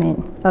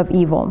punishment of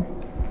evil.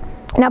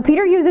 Now,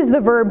 Peter uses the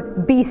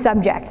verb be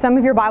subject. Some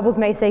of your Bibles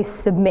may say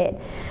submit.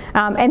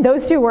 And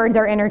those two words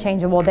are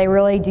interchangeable. They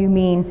really do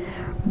mean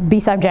be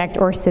subject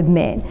or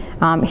submit.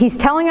 He's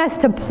telling us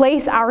to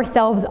place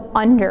ourselves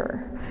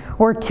under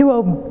or to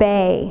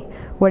obey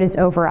what is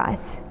over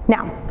us.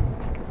 Now,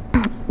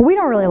 we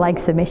don't really like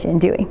submission,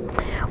 do we?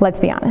 Let's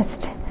be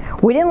honest.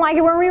 We didn't like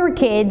it when we were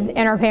kids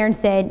and our parents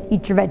said,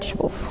 eat your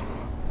vegetables.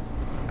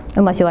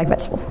 Unless you like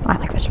vegetables. I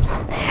like vegetables.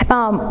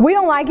 We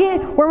don't like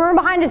it when we're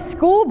behind a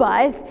school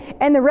bus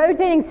and the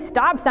rotating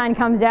stop sign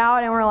comes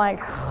out and we're like,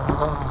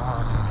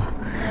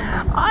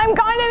 I'm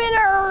kind of in a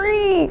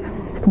hurry.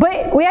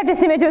 But we have to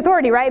submit to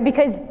authority, right?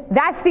 Because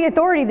that's the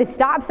authority. The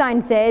stop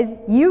sign says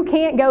you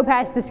can't go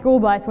past the school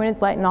bus when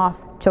it's letting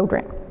off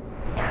children.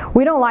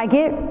 We don't like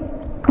it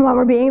when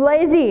we're being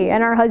lazy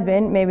and our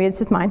husband, maybe it's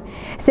just mine,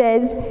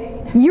 says,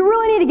 you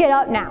really need to get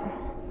up now.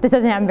 This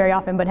doesn't happen very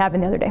often, but it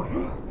happened the other day.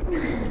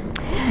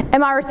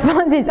 And my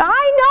response is, I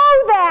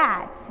know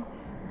that!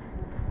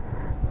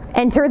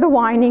 Enter the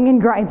whining and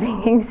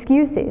griping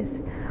excuses.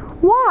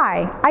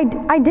 Why?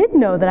 I did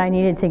know that I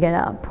needed to get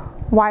up.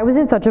 Why was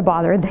it such a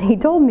bother that he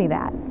told me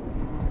that?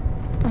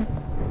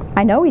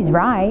 I know he's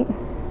right.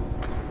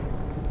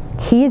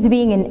 He is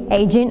being an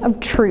agent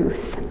of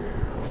truth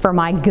for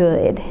my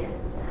good.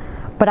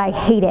 But I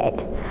hate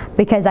it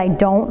because I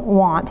don't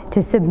want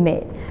to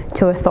submit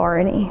to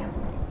authority.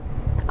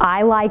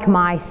 I like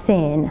my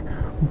sin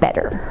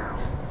better.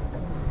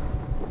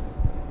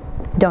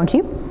 Don't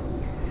you?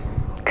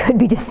 Could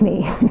be just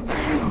me.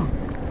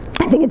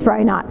 I think it's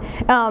probably not.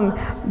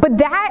 But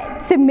that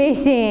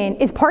submission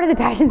is part of the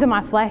passions of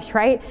my flesh,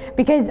 right?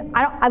 Because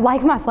I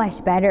like my flesh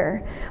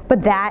better.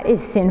 But that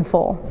is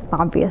sinful,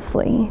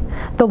 obviously.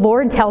 The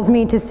Lord tells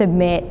me to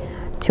submit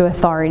to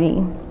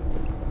authority.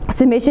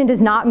 Submission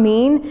does not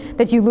mean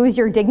that you lose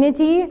your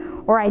dignity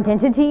or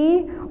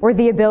identity or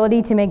the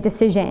ability to make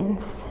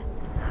decisions.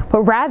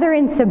 But rather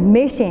in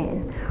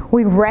submission,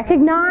 we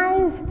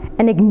recognize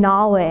and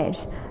acknowledge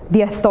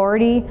the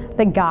authority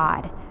that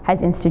God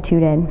has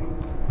instituted.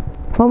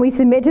 When we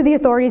submit to the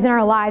authorities in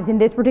our lives, in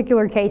this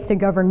particular case to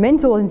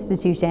governmental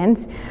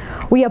institutions,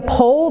 we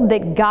uphold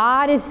that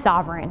God is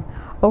sovereign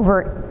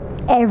over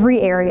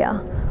every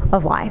area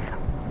of life.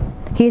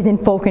 He is in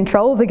full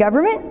control of the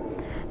government.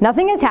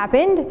 Nothing has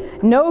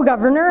happened. No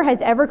governor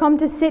has ever come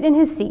to sit in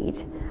his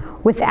seat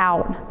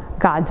without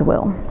God's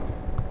will.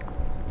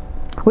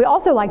 We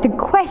also like to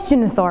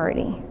question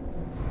authority.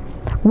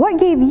 What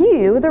gave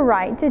you the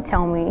right to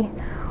tell me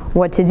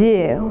what to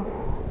do?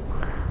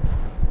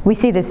 We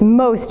see this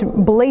most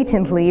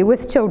blatantly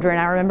with children.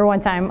 I remember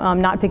one time,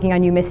 not picking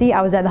on you, Missy,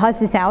 I was at the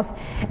Huss's house,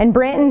 and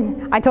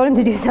I told him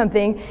to do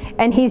something,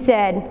 and he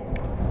said,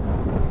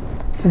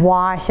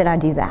 why should I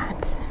do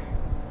that?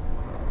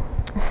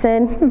 I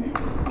said,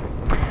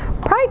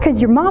 probably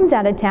because your mom's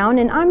out of town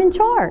and I'm in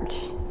charge.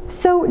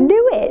 So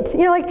do it.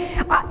 You know, like,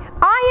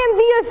 I am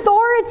the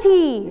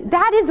authority.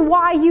 That is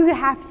why you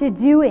have to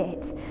do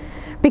it.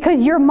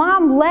 Because your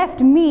mom left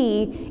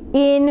me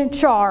in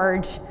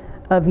charge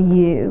of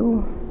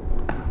you.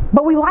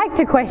 But we like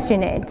to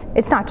question it.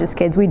 It's not just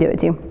kids, we do it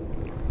too.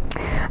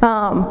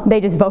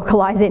 They just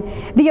vocalize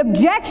it. The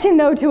objection,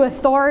 though, to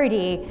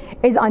authority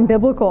is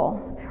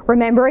unbiblical.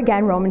 Remember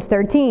again, Romans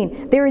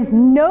 13. There is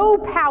no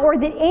power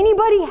that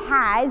anybody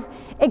has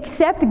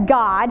except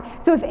God.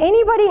 So if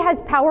anybody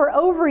has power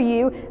over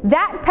you,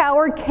 that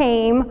power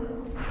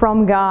came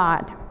from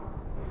God.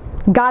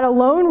 God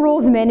alone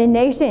rules men and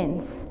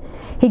nations.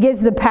 He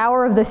gives the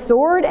power of the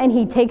sword and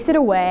he takes it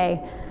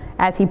away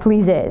as he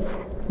pleases.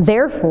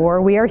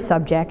 Therefore, we are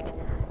subject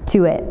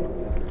to it.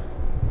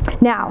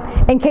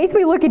 Now, in case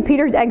we look at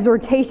Peter's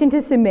exhortation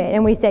to submit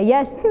and we say,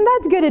 yes,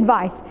 that's good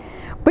advice,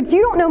 but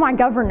you don't know my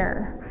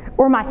governor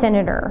or my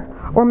senator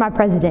or my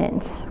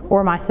president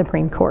or my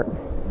Supreme Court.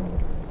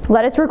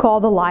 Let us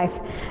recall the life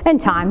and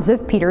times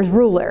of Peter's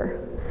ruler,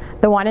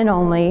 the one and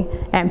only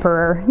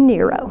Emperor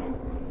Nero.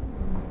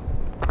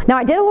 Now,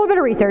 I did a little bit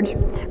of research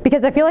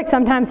because I feel like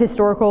sometimes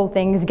historical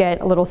things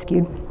get a little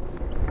skewed.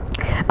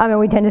 And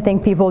we tend to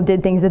think people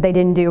did things that they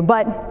didn't do,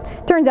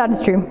 but turns out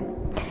it's true.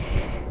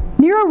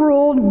 Nero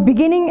ruled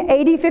beginning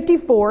AD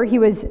 54. He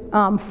was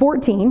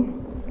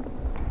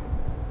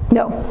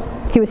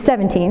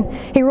 17.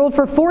 He ruled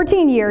for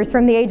 14 years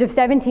from the age of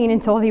 17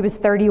 until he was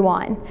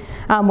 31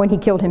 when he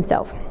killed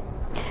himself.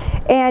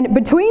 And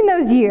between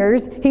those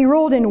years, he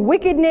ruled in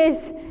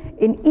wickedness,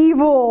 in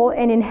evil,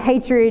 and in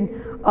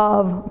hatred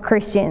of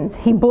Christians.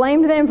 He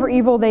blamed them for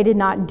evil they did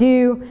not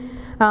do,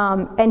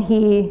 and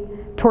he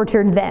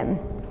tortured them.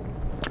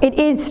 It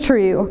is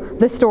true,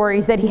 the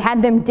stories, that he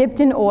had them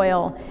dipped in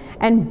oil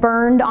and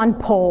burned on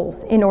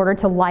poles in order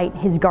to light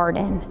his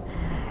garden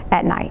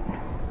at night.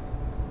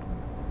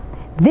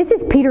 This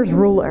is Peter's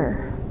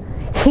ruler.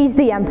 He's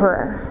the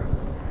emperor.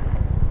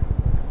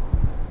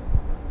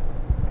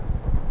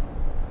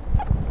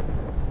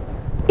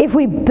 If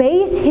we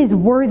base his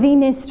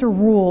worthiness to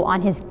rule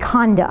on his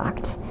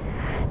conduct,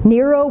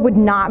 Nero would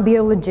not be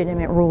a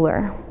legitimate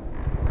ruler.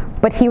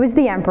 But he was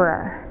the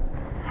emperor,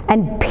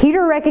 and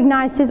Peter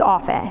recognized his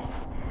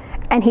office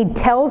and he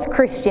tells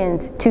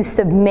Christians to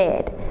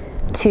submit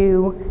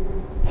to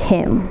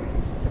him.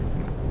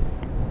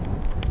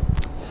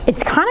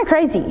 It's kind of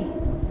crazy,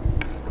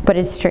 but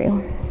it's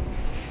true.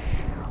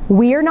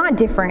 We are not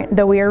different,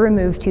 though we are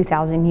removed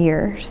 2,000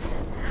 years.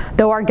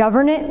 Though our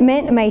government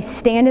may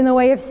stand in the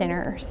way of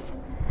sinners,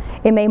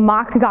 it may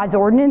mock God's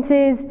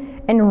ordinances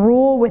and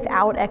rule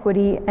without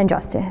equity and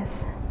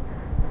justice.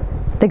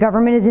 The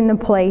government is in the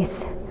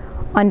place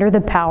under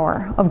the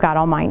power of God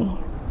Almighty.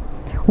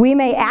 We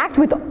may act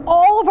with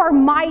all of our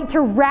might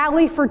to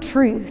rally for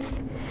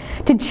truth,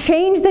 to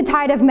change the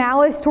tide of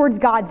malice towards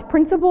God's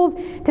principles,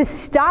 to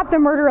stop the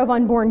murder of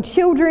unborn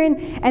children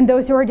and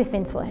those who are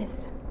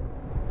defenseless.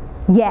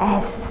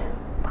 Yes,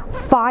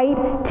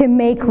 fight to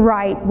make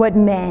right what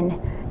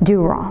men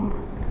do wrong.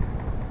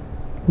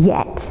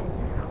 Yet,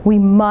 we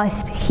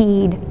must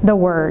heed the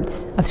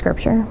words of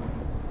Scripture.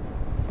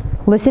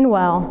 Listen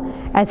well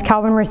as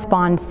Calvin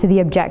responds to the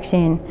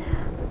objection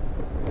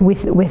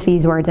with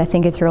these words. I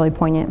think it's really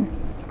poignant.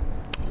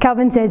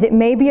 Calvin says, "It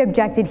may be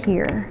objected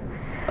here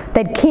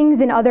that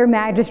kings and other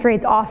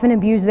magistrates often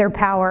abuse their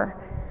power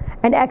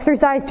and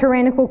exercise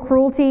tyrannical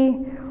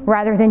cruelty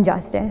rather than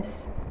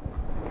justice.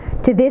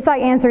 To this I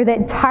answer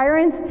that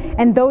tyrants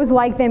and those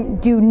like them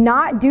do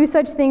not do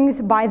such things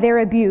by their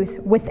abuse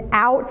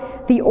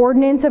without the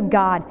ordinance of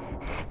God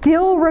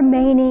still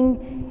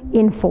remaining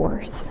in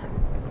force.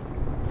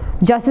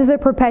 Just as the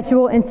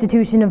perpetual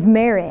institution of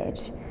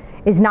marriage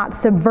is not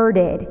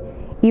subverted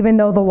even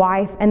though the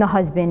wife and the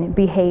husband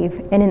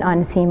behave in an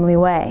unseemly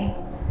way,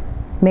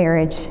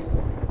 marriage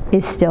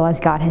is still as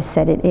God has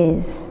said it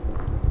is.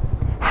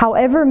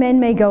 However men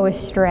may go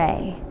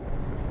astray,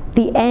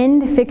 the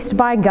end fixed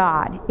by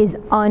God is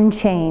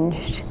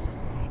unchanged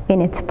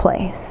in its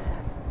place."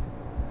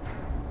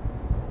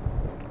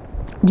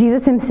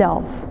 Jesus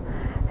himself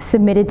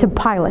submitted to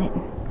Pilate,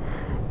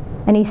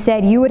 and he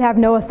said, "You would have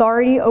no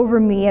authority over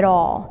me at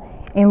all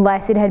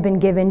unless it had been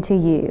given to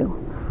you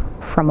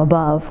from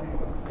above."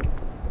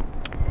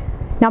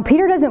 Now,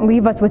 Peter doesn't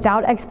leave us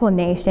without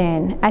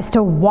explanation as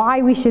to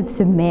why we should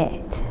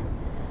submit.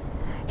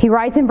 He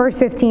writes in verse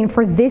 15,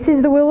 "For this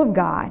is the will of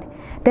God,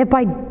 that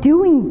by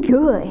doing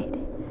good,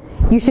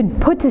 you should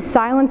put to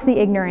silence the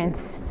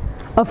ignorance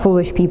of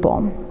foolish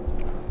people."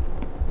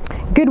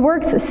 Good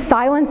works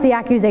silence the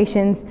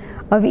accusations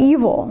of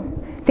evil.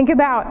 Think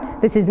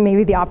about, this is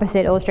maybe the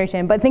opposite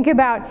illustration, but think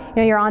about,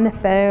 you're on the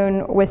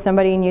phone with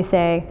somebody and you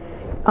say,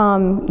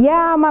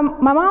 "Yeah, my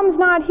mom's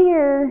not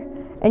here."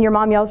 And your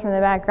mom yells from the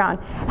background,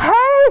 "Hey,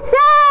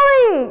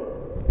 Sally!"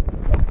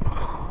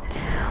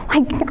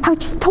 Like, I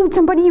just told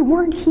somebody you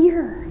weren't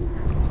here.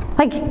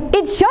 Like,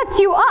 it shuts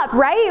you up,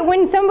 right?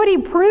 When somebody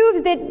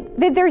proves that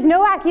there's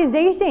no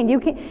accusation.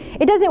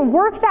 It doesn't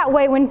work that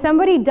way. When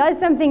somebody does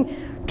something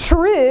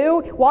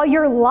true while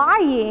you're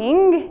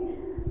lying,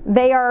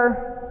 they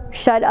are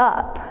shut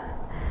up.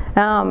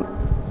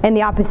 And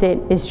the opposite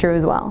is true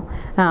as well.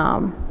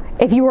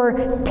 If you were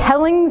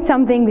saying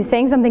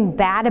something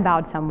bad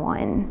about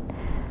someone,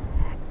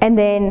 and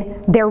then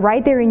they're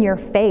right there in your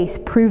face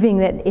proving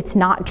that it's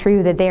not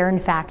true, that they're in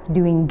fact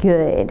doing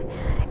good,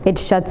 it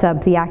shuts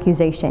up the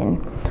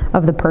accusation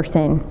of the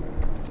person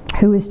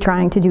who is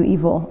trying to do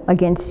evil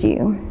against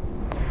you.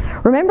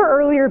 Remember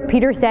earlier,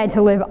 Peter said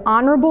to live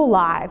honorable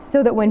lives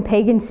so that when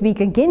pagans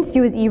speak against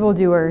you as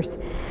evildoers,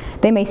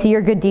 they may see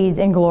your good deeds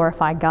and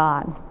glorify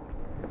God.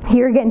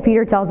 Here again,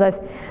 Peter tells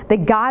us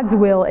that God's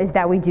will is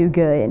that we do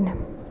good.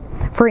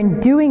 For in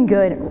doing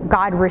good,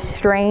 God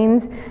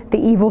restrains the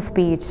evil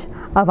speech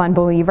of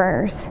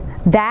unbelievers.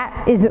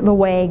 That is the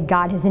way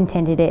God has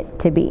intended it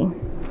to be.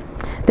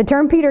 The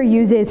term Peter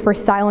uses for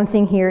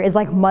silencing here is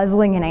like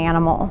muzzling an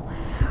animal.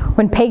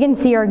 When pagans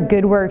see our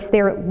good works, they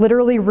are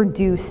literally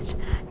reduced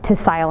to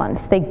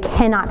silence. They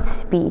cannot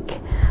speak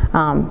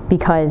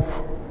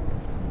because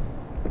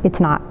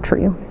it's not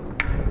true.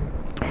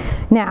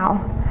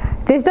 Now,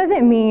 this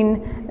doesn't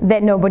mean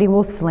that nobody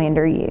will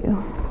slander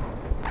you.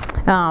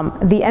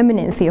 The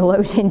eminent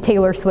theologian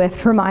Taylor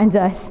Swift reminds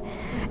us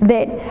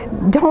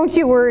that don't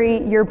you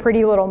worry your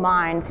pretty little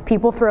minds.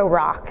 People throw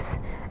rocks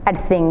at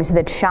things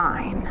that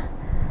shine.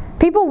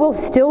 People will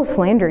still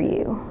slander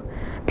you.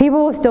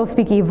 People will still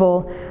speak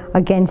evil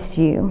against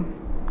you.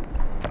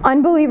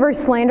 Unbelievers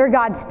slander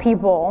God's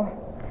people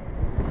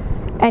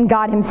and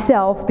God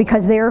himself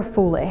because they are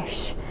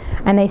foolish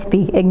and they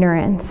speak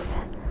ignorance.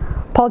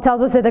 Paul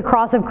tells us that the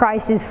cross of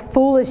Christ is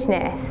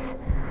foolishness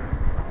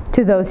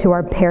to those who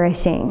are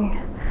perishing.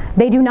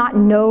 They do not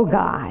know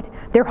God.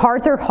 Their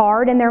hearts are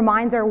hard and their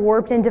minds are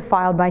warped and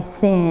defiled by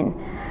sin,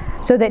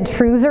 so that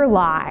truths are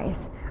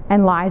lies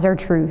and lies are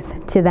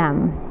truth to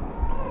them.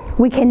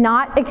 We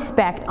cannot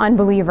expect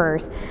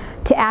unbelievers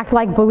to act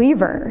like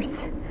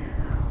believers,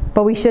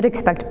 but we should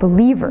expect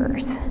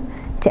believers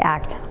to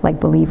act like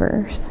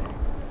believers.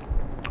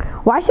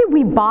 Why should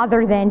we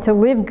bother then to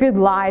live good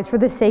lives for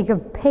the sake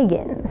of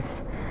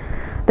pagans?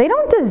 They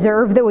don't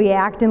deserve that we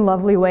act in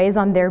lovely ways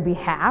on their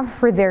behalf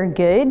for their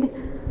good.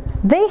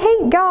 They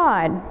hate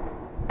God.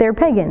 They're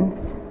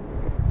pagans.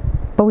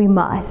 But we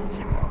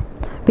must,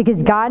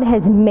 because God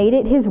has made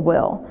it his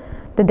will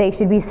that they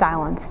should be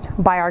silenced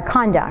by our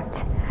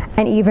conduct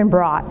and even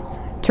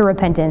brought to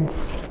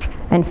repentance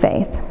and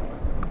faith.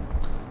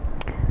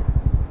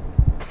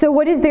 So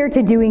what is there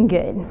to doing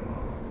good?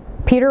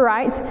 Peter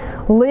writes,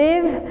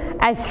 live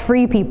as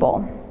free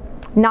people,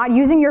 not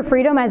using your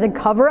freedom as a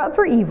cover-up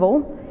for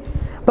evil,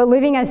 but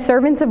living as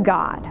servants of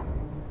God.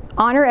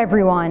 Honor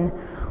everyone,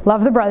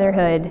 love the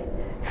brotherhood,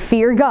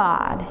 fear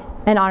God,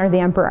 and honor the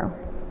emperor.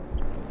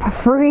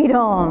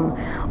 Freedom,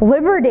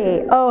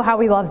 liberty. Oh, how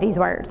we love these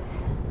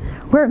words.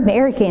 We're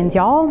Americans,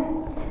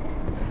 y'all.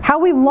 How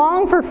we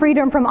long for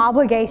freedom from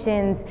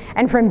obligations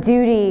and from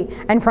duty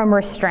and from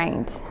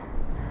restraint.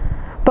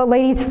 But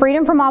ladies,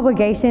 freedom from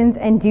obligations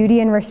and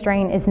duty and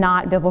restraint is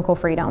not biblical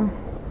freedom.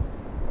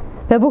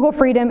 Biblical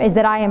freedom is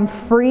that I am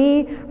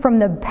free from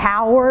the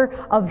power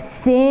of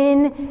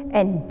sin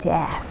and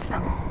death.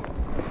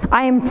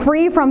 I am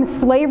free from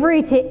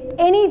slavery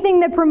to anything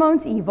that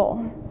promotes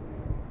evil.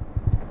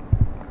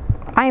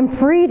 I am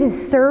free to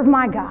serve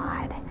my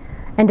God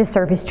and to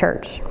serve His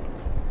church.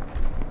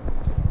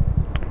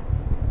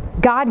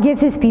 God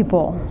gives His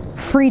people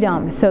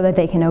freedom so that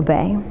they can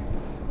obey.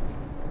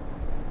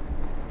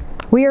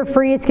 We are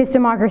free, as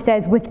Kistemacher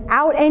says,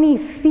 without any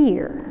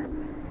fear,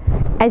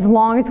 as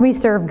long as we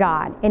serve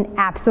God in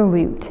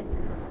absolute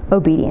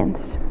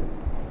obedience.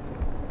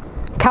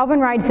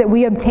 Calvin writes that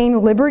we obtain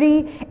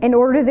liberty in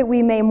order that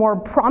we may more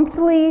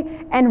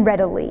promptly and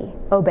readily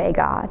obey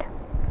God.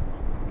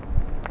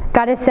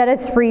 God has set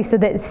us free so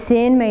that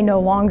sin may no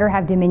longer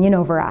have dominion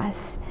over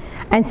us,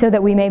 and so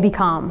that we may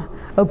become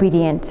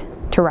obedient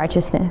to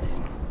righteousness.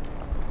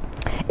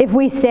 If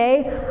we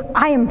say,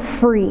 I am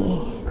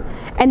free,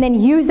 and then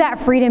use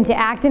that freedom to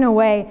act in a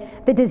way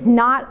that does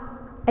not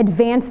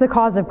advance the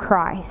cause of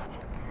Christ,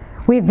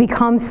 we have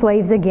become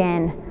slaves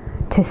again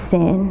to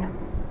sin.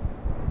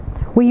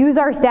 We use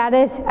our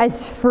status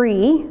as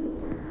free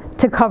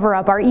to cover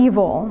up our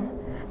evil,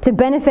 to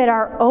benefit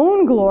our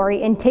own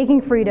glory in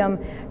taking freedom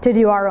to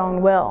do our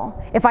own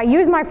will. If I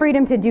use my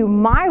freedom to do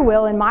my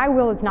will, and my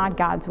will is not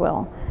God's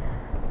will,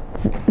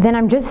 then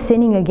I'm just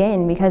sinning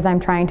again because I'm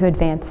trying to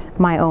advance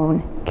my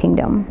own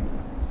kingdom.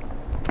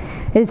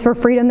 It is for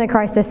freedom that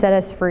Christ has set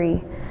us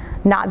free,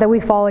 not that we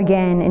fall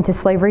again into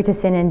slavery to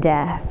sin and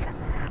death,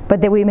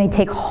 but that we may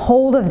take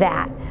hold of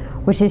that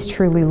which is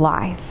truly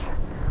life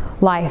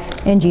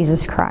in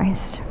Jesus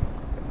Christ.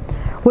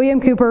 William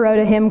Cooper wrote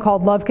a hymn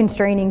called Love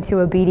Constraining to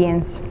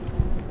Obedience.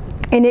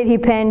 In it he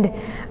penned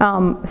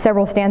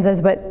several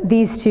stanzas, but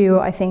these two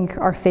I think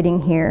are fitting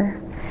here.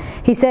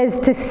 He says,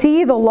 to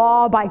see the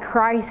law by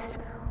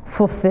Christ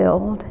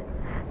fulfilled,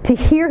 to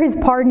hear His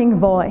pardoning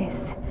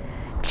voice,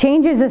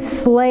 changes a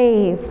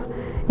slave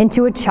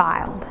into a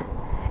child,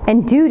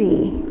 and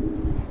duty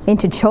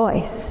into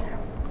choice.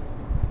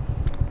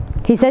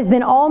 He says,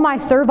 then all my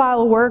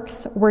servile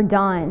works were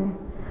done,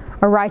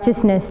 a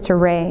righteousness to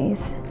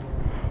raise.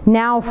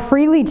 Now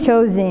freely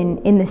chosen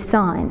in the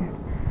Son,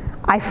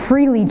 I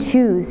freely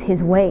choose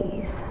His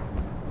ways.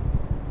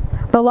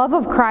 The love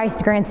of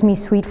Christ grants me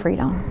sweet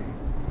freedom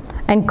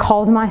and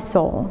calls my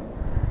soul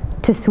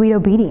to sweet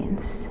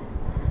obedience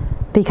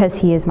because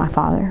He is my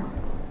Father.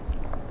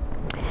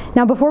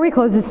 Now, before we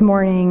close this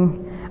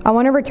morning, I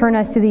want to return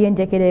us to the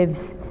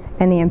indicatives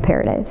and the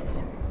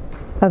imperatives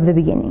of the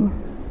beginning.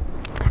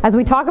 As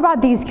we talk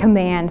about these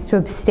commands to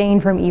abstain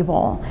from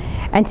evil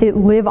and to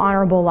live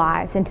honorable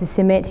lives and to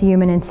submit to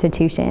human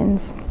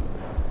institutions,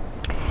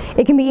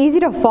 it can be easy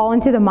to fall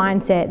into the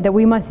mindset that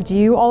we must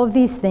do all of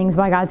these things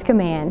by God's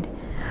command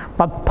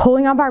by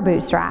pulling up our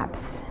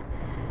bootstraps.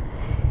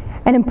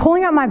 And in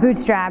pulling up my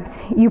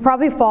bootstraps, you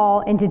probably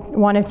fall into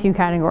one of two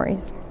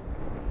categories.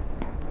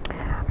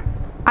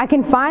 I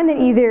can find that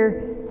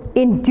either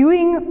in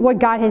doing what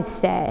God has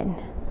said,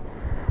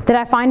 that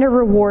I find a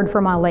reward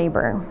for my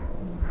labor,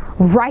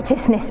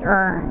 righteousness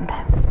earned,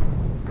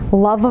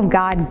 love of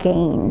God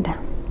gained,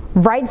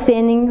 right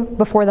standing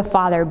before the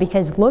Father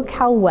because look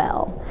how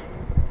well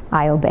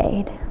I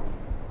obeyed.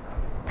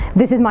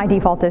 This is my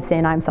default of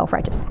sin. I'm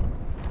self-righteous.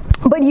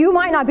 But you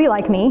might not be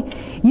like me.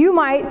 You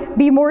might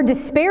be more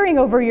despairing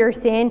over your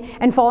sin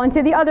and fall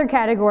into the other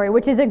category,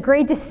 which is a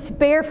great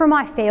despair for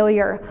my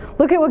failure.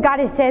 Look at what God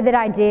has said that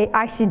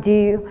I should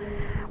do.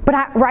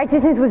 But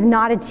righteousness was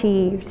not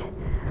achieved.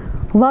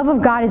 Love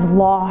of God is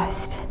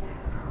lost.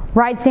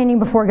 Right standing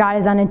before God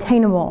is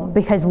unattainable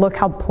because look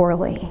how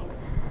poorly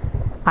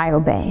I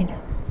obeyed.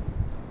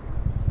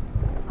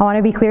 I want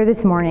to be clear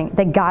this morning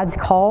that God's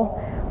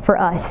call for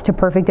us to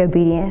perfect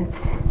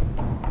obedience,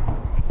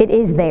 it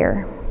is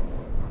there.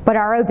 But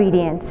our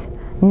obedience,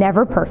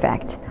 never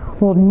perfect,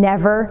 will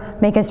never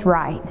make us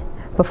right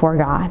before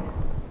God.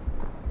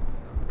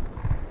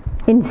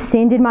 In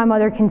sin did my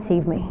mother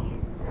conceive me.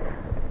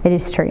 It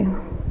is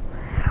true.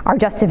 Our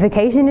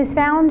justification is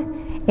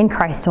found in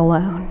Christ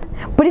alone.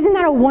 But isn't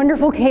that a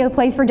wonderful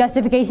place for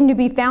justification to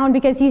be found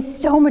because He's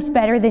so much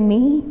better than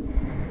me?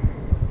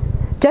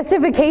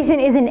 Justification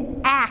is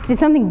an act. It's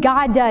something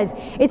God does.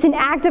 It's an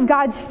act of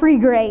God's free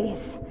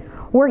grace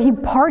where He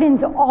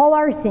pardons all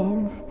our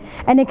sins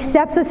and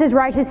accepts us as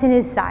righteous in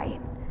His sight.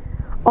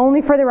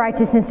 only for the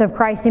righteousness of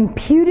Christ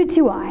imputed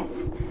to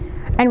us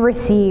and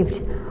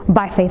received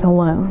by faith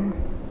alone.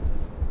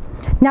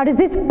 Now, does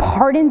this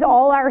pardons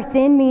all our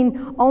sin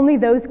mean only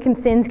those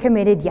sins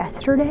committed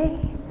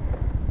yesterday?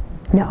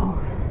 No,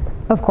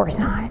 of course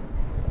not.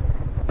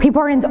 He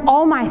pardons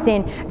all my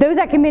sin, those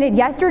I committed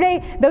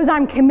yesterday, those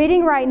I'm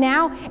committing right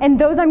now, and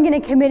those I'm going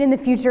to commit in the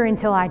future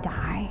until I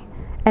die,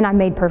 and I'm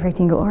made perfect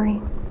in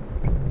glory.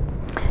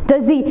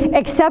 Does the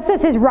accepts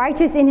us as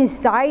righteous in his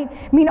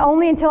sight mean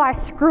only until I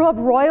screw up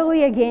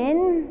royally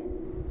again?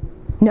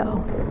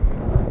 No.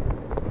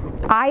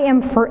 I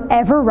am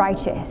forever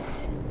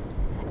righteous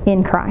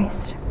in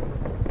Christ.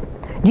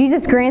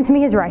 Jesus grants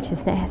me his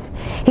righteousness.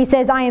 He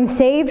says, I am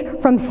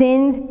saved from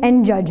sins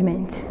and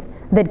judgment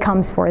that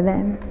comes for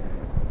them.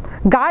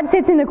 God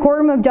sits in the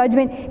courtroom of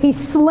judgment. He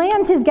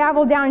slams his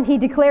gavel down and he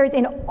declares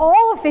in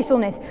all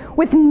officialness,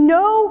 with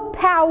no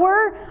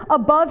power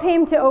above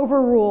him to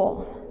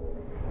overrule,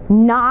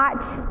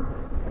 not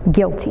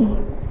guilty.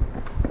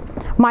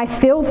 My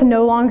filth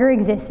no longer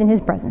exists in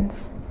his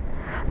presence.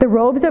 The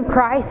robes of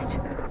Christ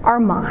are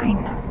mine.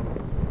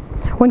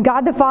 When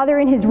God the Father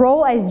in his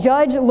role as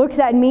judge looks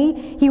at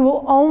me, he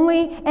will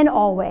only and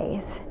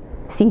always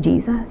see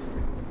Jesus.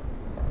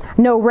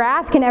 No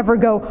wrath can ever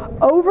go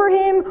over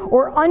him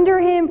or under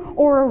him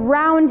or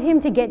around him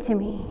to get to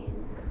me.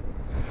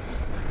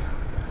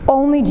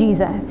 Only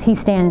Jesus, he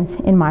stands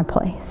in my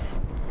place.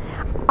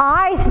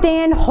 I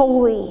stand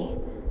holy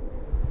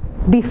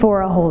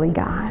before a holy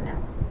God.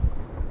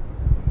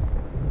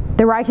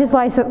 The righteous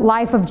life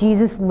of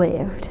Jesus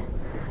lived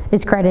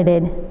is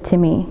credited to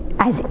me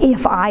as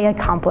if I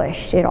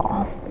accomplished it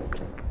all.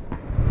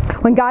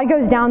 When God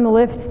goes down the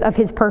list of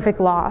his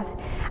perfect laws,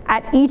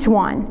 at each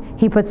one,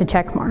 he puts a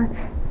check mark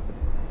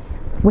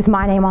with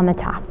my name on the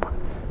top.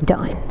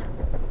 Done.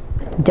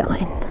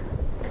 Done.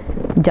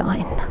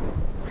 Done.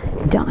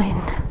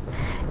 Done.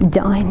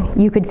 Done.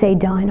 You could say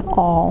done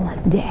all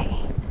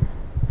day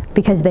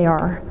because they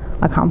are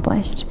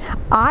accomplished.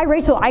 I,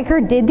 Rachel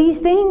Eicher, did these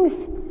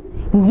things?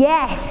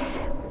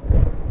 Yes.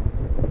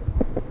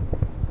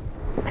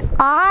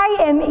 I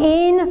am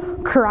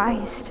in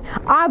Christ.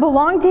 I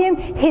belong to him.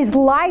 His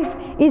life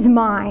is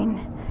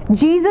mine.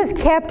 Jesus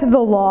kept the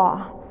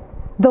law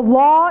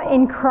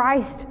in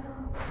Christ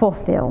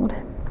fulfilled,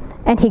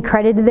 and he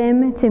credited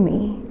them to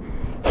me.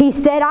 He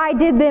said, I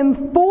did them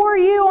for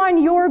you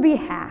on your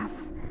behalf.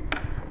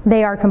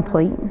 They are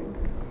complete.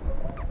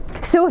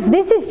 So if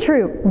this is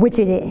true, which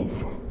it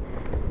is,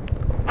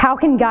 how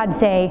can God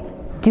say,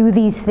 do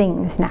these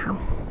things now?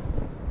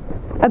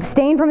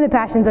 Abstain from the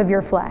passions of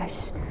your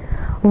flesh.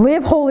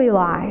 Live holy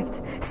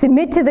lives.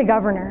 Submit to the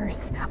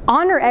governors.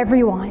 Honor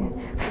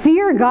everyone.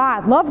 Fear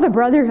God. Love the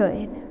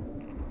brotherhood.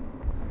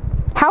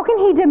 How can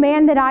he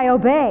demand that I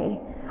obey?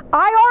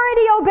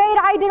 I already obeyed.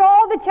 I did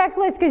all the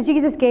checklists because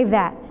Jesus gave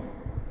that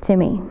to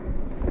me.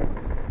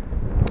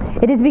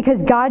 It is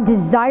because God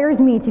desires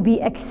me to be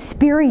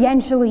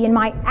experientially in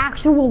my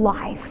actual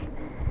life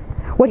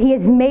what he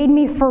has made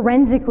me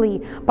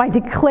forensically by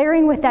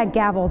declaring with that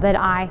gavel that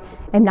I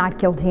am not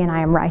guilty and I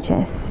am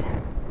righteous.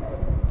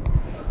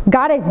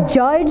 God as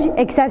judge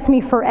accepts me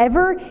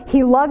forever.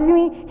 He loves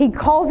me. He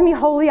calls me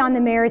holy on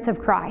the merits of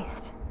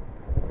Christ.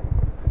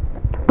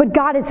 But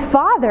God as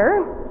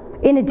Father,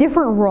 in a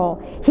different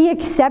role, he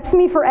accepts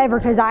me forever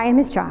because I am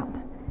his child.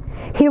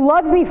 He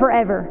loves me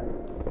forever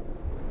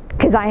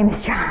because I am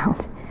his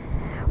child.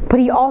 But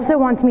he also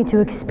wants me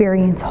to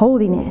experience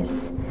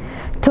holiness,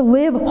 to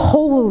live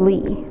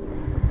holily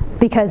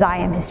because I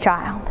am his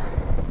child.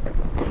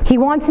 He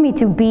wants me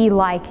to be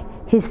like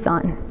his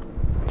son.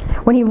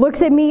 When he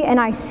looks at me and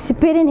I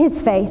spit in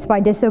his face by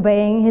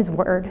disobeying his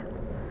word,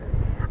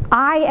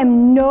 I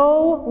am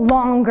no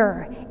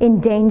longer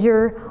in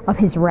danger of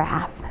his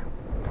wrath.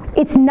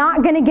 It's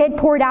not going to get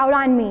poured out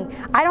on me.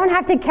 I don't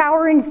have to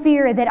cower in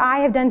fear that I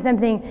have done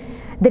something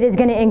that is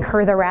going to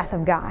incur the wrath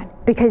of God.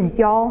 Because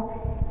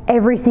y'all,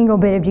 every single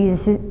bit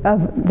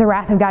of the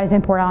wrath of God has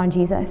been poured out on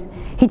Jesus.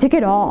 He took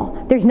it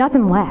all. There's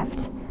nothing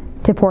left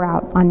to pour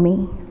out on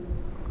me.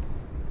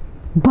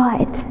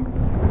 But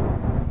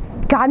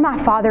God, my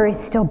Father, is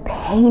still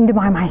pained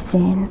by my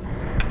sin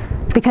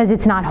because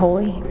it's not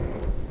holy.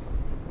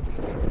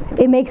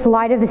 It makes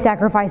light of the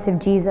sacrifice of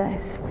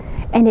Jesus,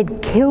 and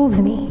it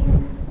kills me.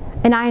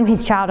 And I am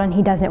his child, and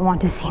he doesn't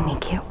want to see me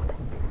killed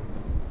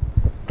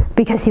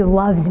because he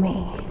loves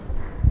me.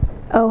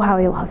 Oh, how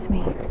he loves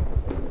me.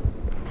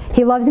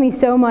 He loves me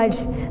so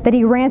much that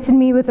he ransomed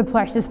me with the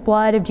precious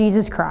blood of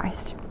Jesus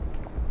Christ,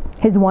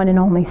 his one and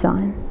only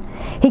Son.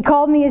 He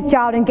called me his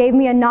child and gave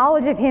me a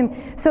knowledge of him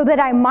so that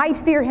I might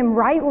fear him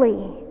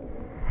rightly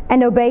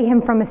and obey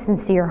him from a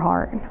sincere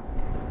heart.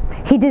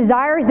 He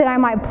desires that I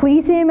might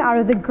please him out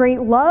of the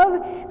great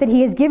love that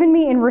he has given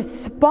me in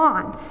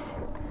response.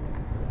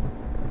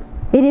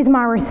 It is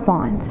my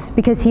response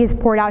because he has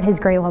poured out his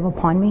great love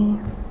upon me.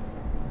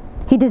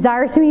 He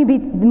desires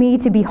me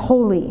to be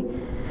holy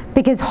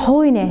because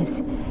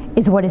holiness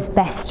is what is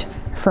best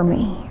for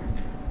me.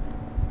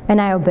 And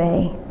I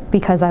obey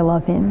because I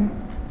love him.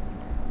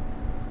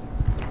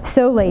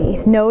 So,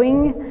 ladies,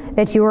 knowing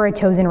that you are a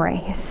chosen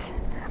race,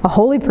 a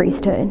holy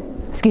priesthood,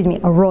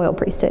 a royal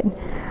priesthood,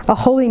 a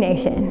holy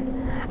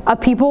nation, a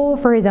people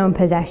for his own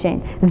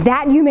possession,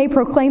 that you may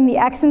proclaim the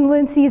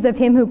excellencies of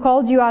him who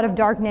called you out of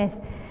darkness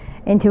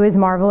into his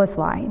marvelous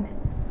light.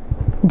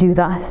 Do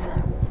thus.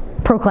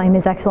 Proclaim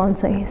his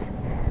excellencies.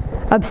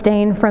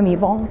 Abstain from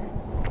evil.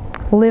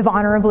 Live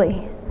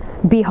honorably.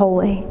 Be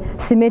holy.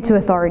 Submit to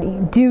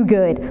authority. Do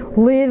good.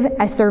 Live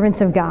as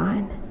servants of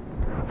God.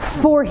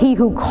 For he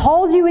who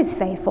called you is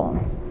faithful,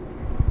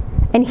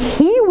 and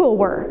he will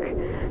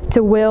work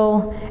to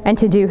will and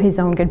to do his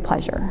own good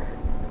pleasure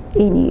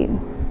in you.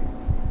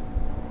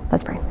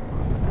 Let's pray.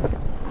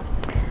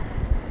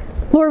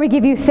 Lord, we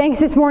give you thanks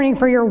this morning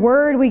for your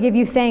word. We give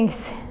you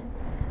thanks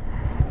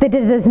that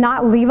it does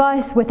not leave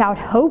us without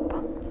hope,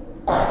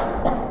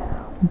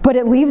 but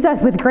it leaves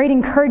us with great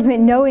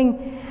encouragement,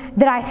 knowing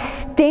that I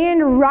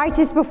stand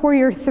righteous before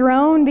your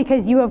throne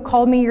because you have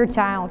called me your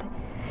child.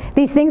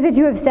 These things that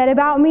you have said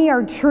about me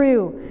are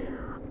true.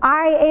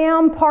 I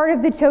am part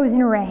of the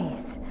chosen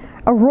race,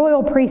 a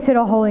royal priesthood,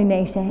 a holy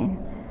nation.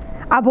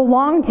 I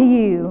belong to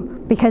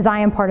you because I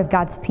am part of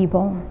God's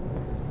people.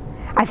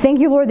 I thank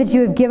you, Lord, that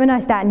you have given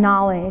us that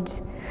knowledge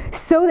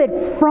so that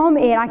from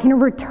it I can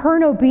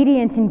return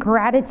obedience and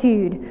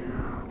gratitude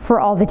for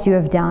all that you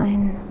have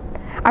done.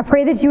 I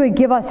pray that you would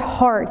give us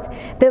hearts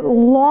that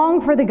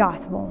long for the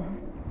gospel,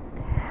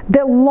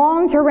 that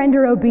long to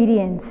render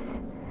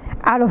obedience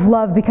out of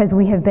love because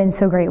we have been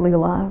so greatly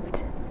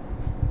loved.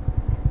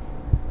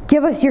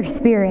 Give us your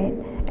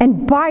Spirit,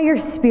 and by your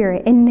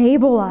Spirit,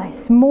 enable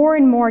us more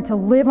and more to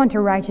live unto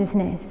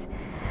righteousness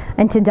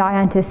and to die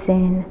unto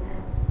sin,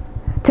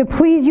 to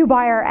please you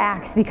by our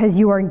acts because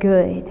you are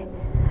good,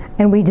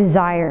 and we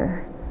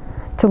desire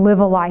to live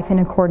a life in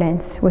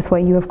accordance with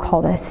what you have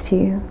called us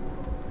to.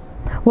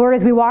 Lord,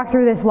 as we walk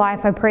through this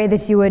life, I pray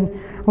that you would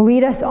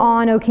lead us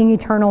on, O King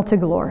Eternal, to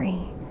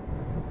glory.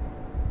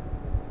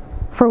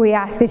 For we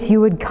ask that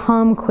you would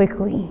come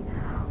quickly,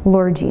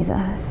 Lord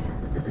Jesus.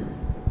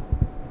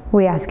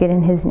 We ask it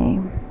in his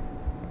name.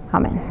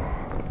 Amen.